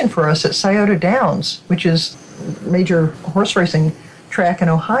presentation for us at Scioto Downs, which is a major horse racing track in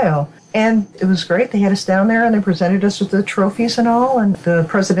Ohio. And it was great. They had us down there, and they presented us with the trophies and all. And the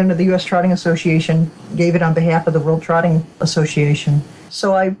president of the U.S. Trotting Association gave it on behalf of the World Trotting Association.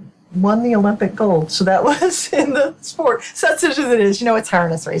 So I won the Olympic gold. So that was in the sport. Such as it is. It's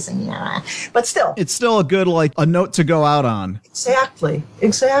harness racing. Yeah. But still. It's still a good, a note to go out on. Exactly.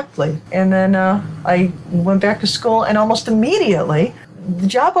 And then I went back to school, and almost immediately, the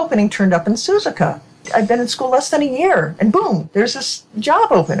job opening turned up in Suzuka. I'd been in school less than a year, and boom, there's this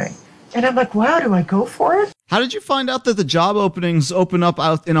job opening. And I'm like, wow, do I go for it? How did you find out that the job openings open up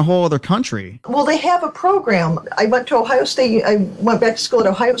out in a whole other country? Well, they have a program. I went back to school at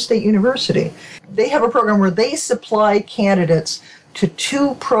Ohio State University. They have a program where they supply candidates to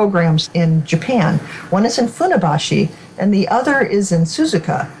 2 programs in Japan. One is in Funabashi, and the other is in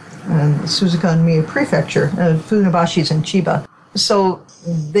Suzuka. Suzuka and Mie Prefecture. Funabashi is in Chiba. So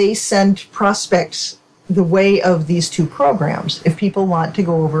they send prospects the way of these two programs if people want to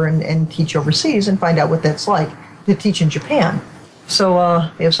go over and teach overseas and find out what that's like to teach in Japan. So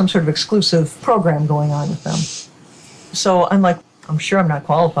they have some sort of exclusive program going on with them. So I'm like, I'm sure I'm not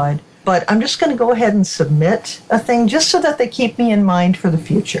qualified, but I'm just going to go ahead and submit a thing just so that they keep me in mind for the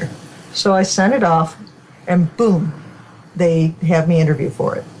future. So I sent it off, and boom, they have me interview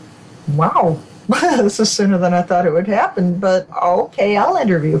for it. Wow, this is sooner than I thought it would happen, but okay, I'll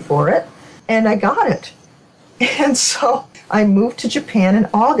interview for it. And I got it. And so I moved to Japan in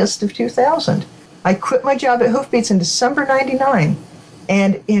August of 2000. I quit my job at Hoofbeats in December 99.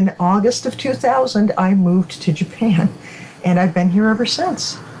 And in August of 2000, I moved to Japan. And I've been here ever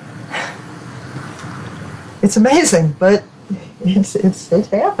since. It's amazing, but it's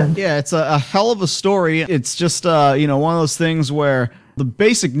happened. Yeah, it's a hell of a story. It's just, one of those things where the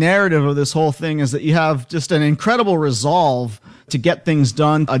basic narrative of this whole thing is that you have just an incredible resolve to get things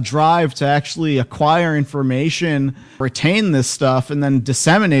done, a drive to actually acquire information, retain this stuff, and then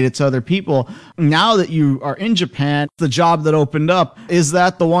disseminate it to other people. Now that you are in Japan, the job that opened up, is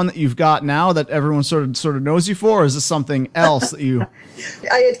that the one that you've got now that everyone sort of knows you for, or is this something else that you...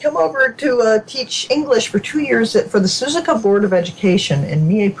 I had come over to teach English for 2 years for the Suzuka Board of Education in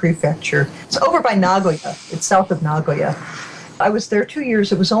Mie Prefecture. It's over by Nagoya. It's south of Nagoya. I was there 2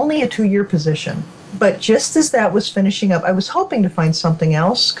 years. It was only a 2-year position. But just as that was finishing up, I was hoping to find something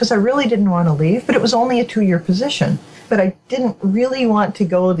else because I really didn't want to leave, but it was only a 2-year position. But I didn't really want to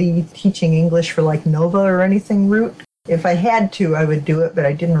go the teaching English for like Nova or anything route. If I had to, I would do it, but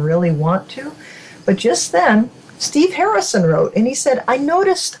I didn't really want to. But just then, Steve Harrison wrote, and he said, I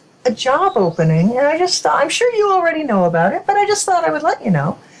noticed a job opening, and I just thought, I'm sure you already know about it, but I just thought I would let you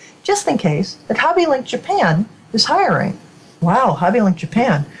know, just in case, that HobbyLink Japan is hiring. Wow, HobbyLink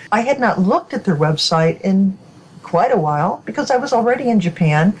Japan. I had not looked at their website in quite a while because I was already in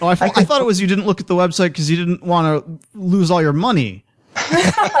Japan. Oh, I thought it was you didn't look at the website because you didn't want to lose all your money.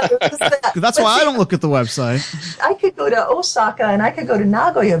 That's why I don't look at the website. I could go to Osaka and I could go to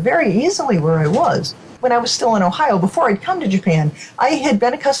Nagoya very easily where I was. When I was still in Ohio, before I'd come to Japan, I had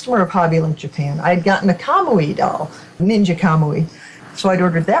been a customer of HobbyLink Japan. I had gotten a Kamui doll, Ninja Kamui. So I'd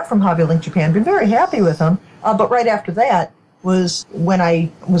ordered that from HobbyLink Japan, been very happy with them. But right after that was when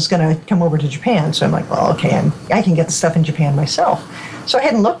I was going to come over to Japan. So I'm like, well, okay, I can get the stuff in Japan myself. So I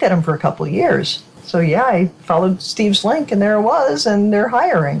hadn't looked at them for a couple of years. So yeah, I followed Steve's link, and there it was, and they're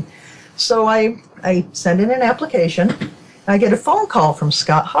hiring. So I send in an application. I get a phone call from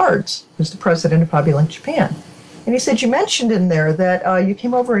Scott Hards, who's the president of HobbyLink Japan. And he said, you mentioned in there that you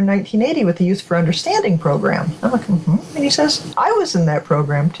came over in 1980 with the Youth for Understanding program. I'm like, mm-hmm. And he says, I was in that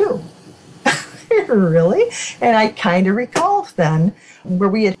program too. Really? And I kind of recalled then, where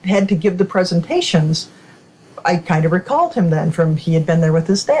we had to give the presentations, I kind of recalled him then from he had been there with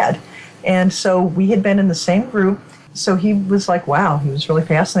his dad. And so we had been in the same group. So he was like, wow, he was really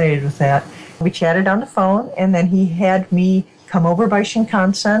fascinated with that. We chatted on the phone, and then he had me come over by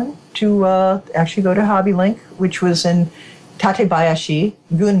Shinkansen to actually go to HobbyLink, which was in Tatebayashi,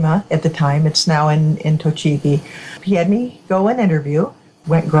 Gunma at the time. It's now in Tochigi. He had me go and interview.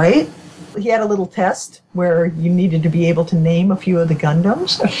 Went great. He had a little test where you needed to be able to name a few of the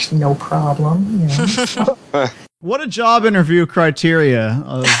Gundams. No problem. What a job interview criteria.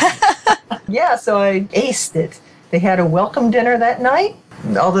 Yeah, so I aced it. They had a welcome dinner that night.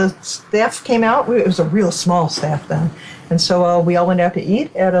 All the staff came out. It was a real small staff then. And so we all went out to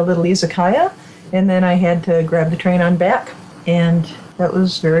eat at a little izakaya. And then I had to grab the train on back. And that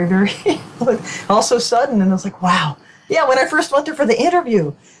was very, very also sudden. And I was like, wow. Yeah, when I first went there for the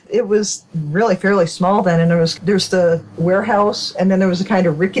interview, it was really fairly small then, and there's the warehouse, and then there was a kind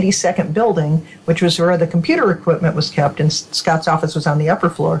of rickety second building, which was where the computer equipment was kept, and Scott's office was on the upper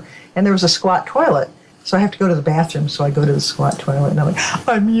floor, and there was a squat toilet. So I have to go to the bathroom, so I go to the squat toilet, and I'm like,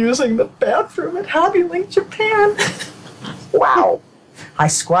 I'm using the bathroom at HobbyLink Japan. Wow. I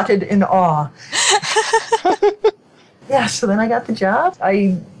squatted in awe. Yeah, so then I got the job.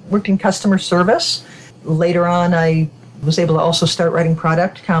 I worked in customer service. Later on, I was able to also start writing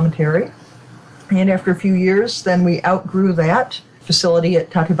product commentary. And after a few years, then we outgrew that facility at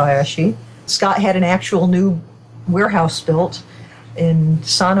Tatebayashi. Scott had an actual new warehouse built in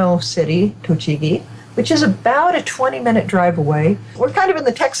Sano City, Tochigi, which is about a 20-minute drive away. We're kind of in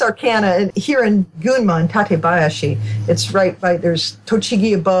the Texarkana here in Gunma in Tatebayashi. It's right by, there's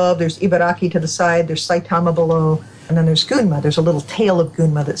Tochigi above, there's Ibaraki to the side, there's Saitama below, and then there's Gunma. There's a little tail of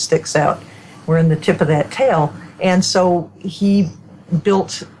Gunma that sticks out. We're in the tip of that tail. And so he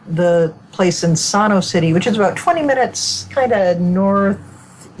built the place in Sano City, which is about 20 minutes kind of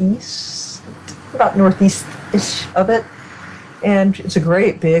northeast, about northeast-ish of it. And it's a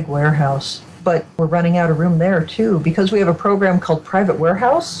great big warehouse. but we're running out of room there too because we have a program called Private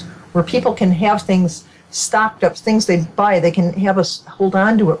Warehouse where people can have things stocked up, things they buy, they can have us hold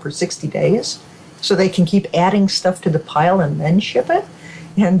on to it for 60 days so they can keep adding stuff to the pile and then ship it.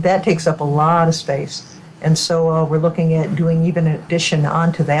 And that takes up a lot of space. And so we're looking at doing even an addition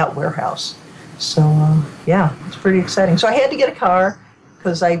onto that warehouse. So, yeah, it's pretty exciting. So I had to get a car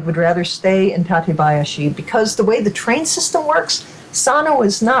because I would rather stay in Tatebayashi because the way the train system works, Sano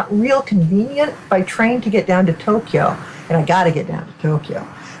is not real convenient by train to get down to Tokyo. And I got to get down to Tokyo.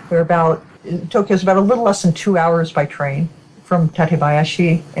 Tokyo's about a little less than 2 hours by train from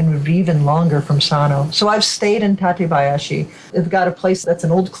Tatebayashi and would be even longer from Sano. So I've stayed in Tatebayashi. They've got a place that's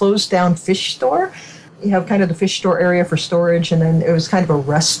an old closed down fish store. You have kind of the fish store area for storage, and then it was kind of a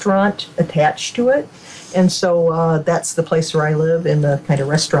restaurant attached to it. And so that's the place where I live, in the kind of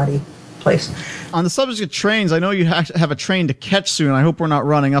restaurant-y place. On the subject of trains, I know you have a train to catch soon. I hope we're not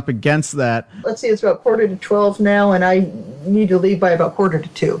running up against that. Let's see, it's about 11:45 now, and I need to leave by about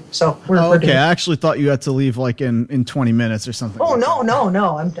 1:45. So we're okay. I actually thought you had to leave like in 20 minutes or something. Oh, no.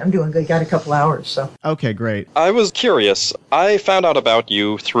 I'm doing good. Got a couple hours, so. Okay, great. I was curious. I found out about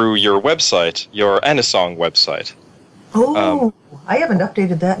you through your website, your Anisong website. Oh, I haven't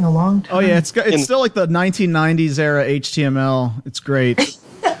updated that in a long time. Oh, yeah, it's still like the 1990s era HTML. It's great.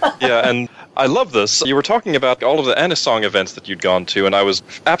 Yeah, and I love this. You were talking about all of the Anisong events that you'd gone to, and I was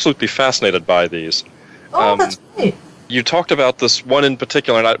absolutely fascinated by these. Oh, that's great. You talked about this one in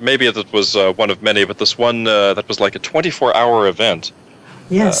particular, and maybe it was one of many, but this one that was like a 24-hour event.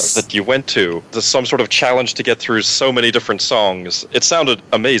 Yes. That you went to. There's some sort of challenge to get through so many different songs. It sounded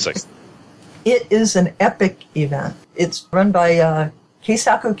amazing. It is an epic event. It's run by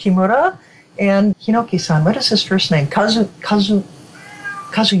Keisaku Kimura and Hinoki-san. What is his first name?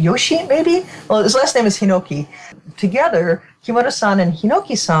 Kazuyoshi, maybe? Well, his last name is Hinoki. Together, Kimura-san and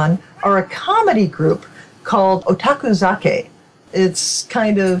Hinoki-san are a comedy group called Otakuzake. It's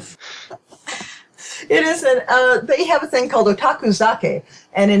kind of... It is they have a thing called Otakuzake,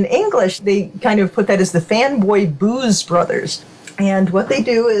 and in English, they kind of put that as the Fanboy Booze Brothers. And what they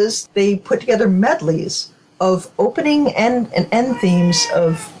do is they put together medleys of opening and end themes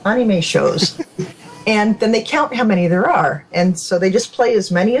of anime shows. And then they count how many there are. And so they just play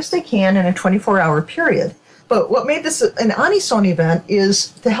as many as they can in a 24-hour period. But what made this an Anisong event is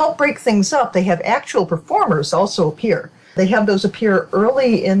to help break things up, they have actual performers also appear. They have those appear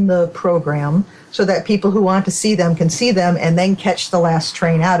early in the program so that people who want to see them can see them and then catch the last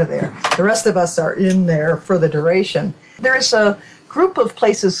train out of there. The rest of us are in there for the duration. There's a group of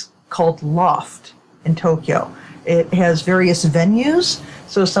places called Loft in Tokyo. It has various venues.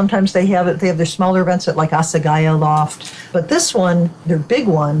 So sometimes they have their smaller events at like Asagaya Loft. But this one, their big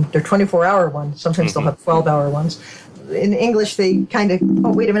one, their 24-hour one, sometimes they'll have 12-hour ones. In English, they kind of,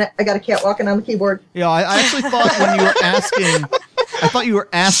 oh, wait a minute, I got a cat walking on the keyboard. Yeah, I actually thought when you were asking, I thought you were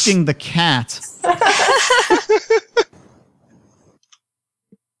asking the cat. I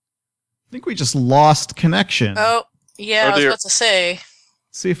think we just lost connection. Oh, yeah, I was about to say.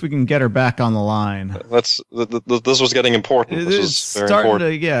 See if we can get her back on the line. This was getting important. This was very starting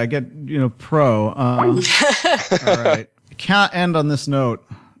important. to get pro. All right, can't end on this note.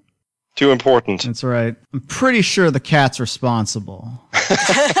 Too important. That's right. I'm pretty sure the cat's responsible.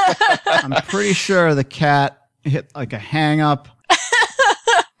 I'm pretty sure the cat hit like a hang up.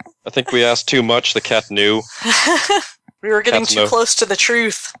 I think we asked too much. The cat knew. We were getting too close to the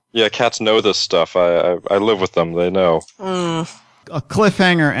truth. Yeah, cats know this stuff. I live with them. They know. A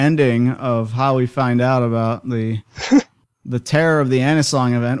cliffhanger ending of how we find out about the terror of the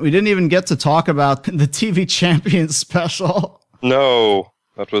Anisong event. We didn't even get to talk about the TV Champions special. No,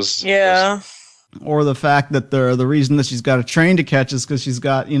 that was... Yeah. Or the fact that the reason that she's got a train to catch is because she's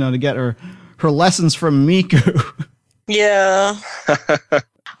got, to get her lessons from Miku. Yeah.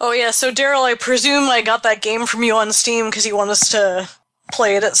 Oh, yeah, so Daryl, I presume I got that game from you on Steam because you want us to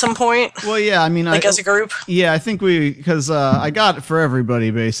play it at some point? Well, yeah, I mean... as a group? Yeah, I think because I got it for everybody,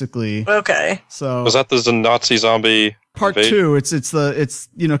 basically. Okay. So was that the Nazi zombie Part 2, it's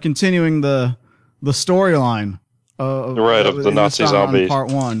continuing the storyline. Of the Nazi zombies.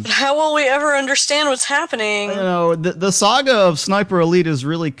 Part 1. How will we ever understand what's happening? The saga of Sniper Elite is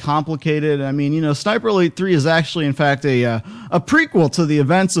really complicated. I mean, Sniper Elite 3 is actually, in fact, a prequel to the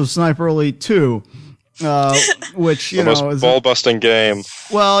events of Sniper Elite 2. Which the most ball-busting game.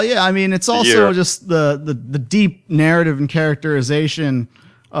 Well, yeah, I mean, it's also just the deep narrative and characterization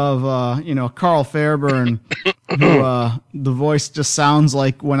of Carl Fairburn, who the voice just sounds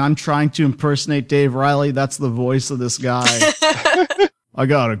like when I'm trying to impersonate Dave Riley. That's the voice of this guy. I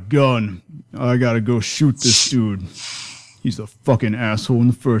got a gun. I gotta go shoot this dude. He's a fucking asshole in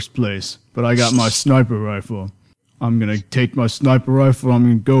the first place. But I got my sniper rifle. I'm going to take my sniper rifle. I'm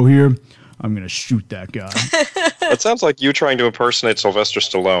going to go here. I'm going to shoot that guy. That sounds like you trying to impersonate Sylvester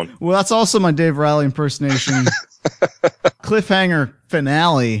Stallone. Well, that's also my Dave Riley impersonation cliffhanger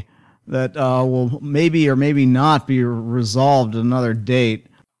finale that will maybe or maybe not be resolved at another date.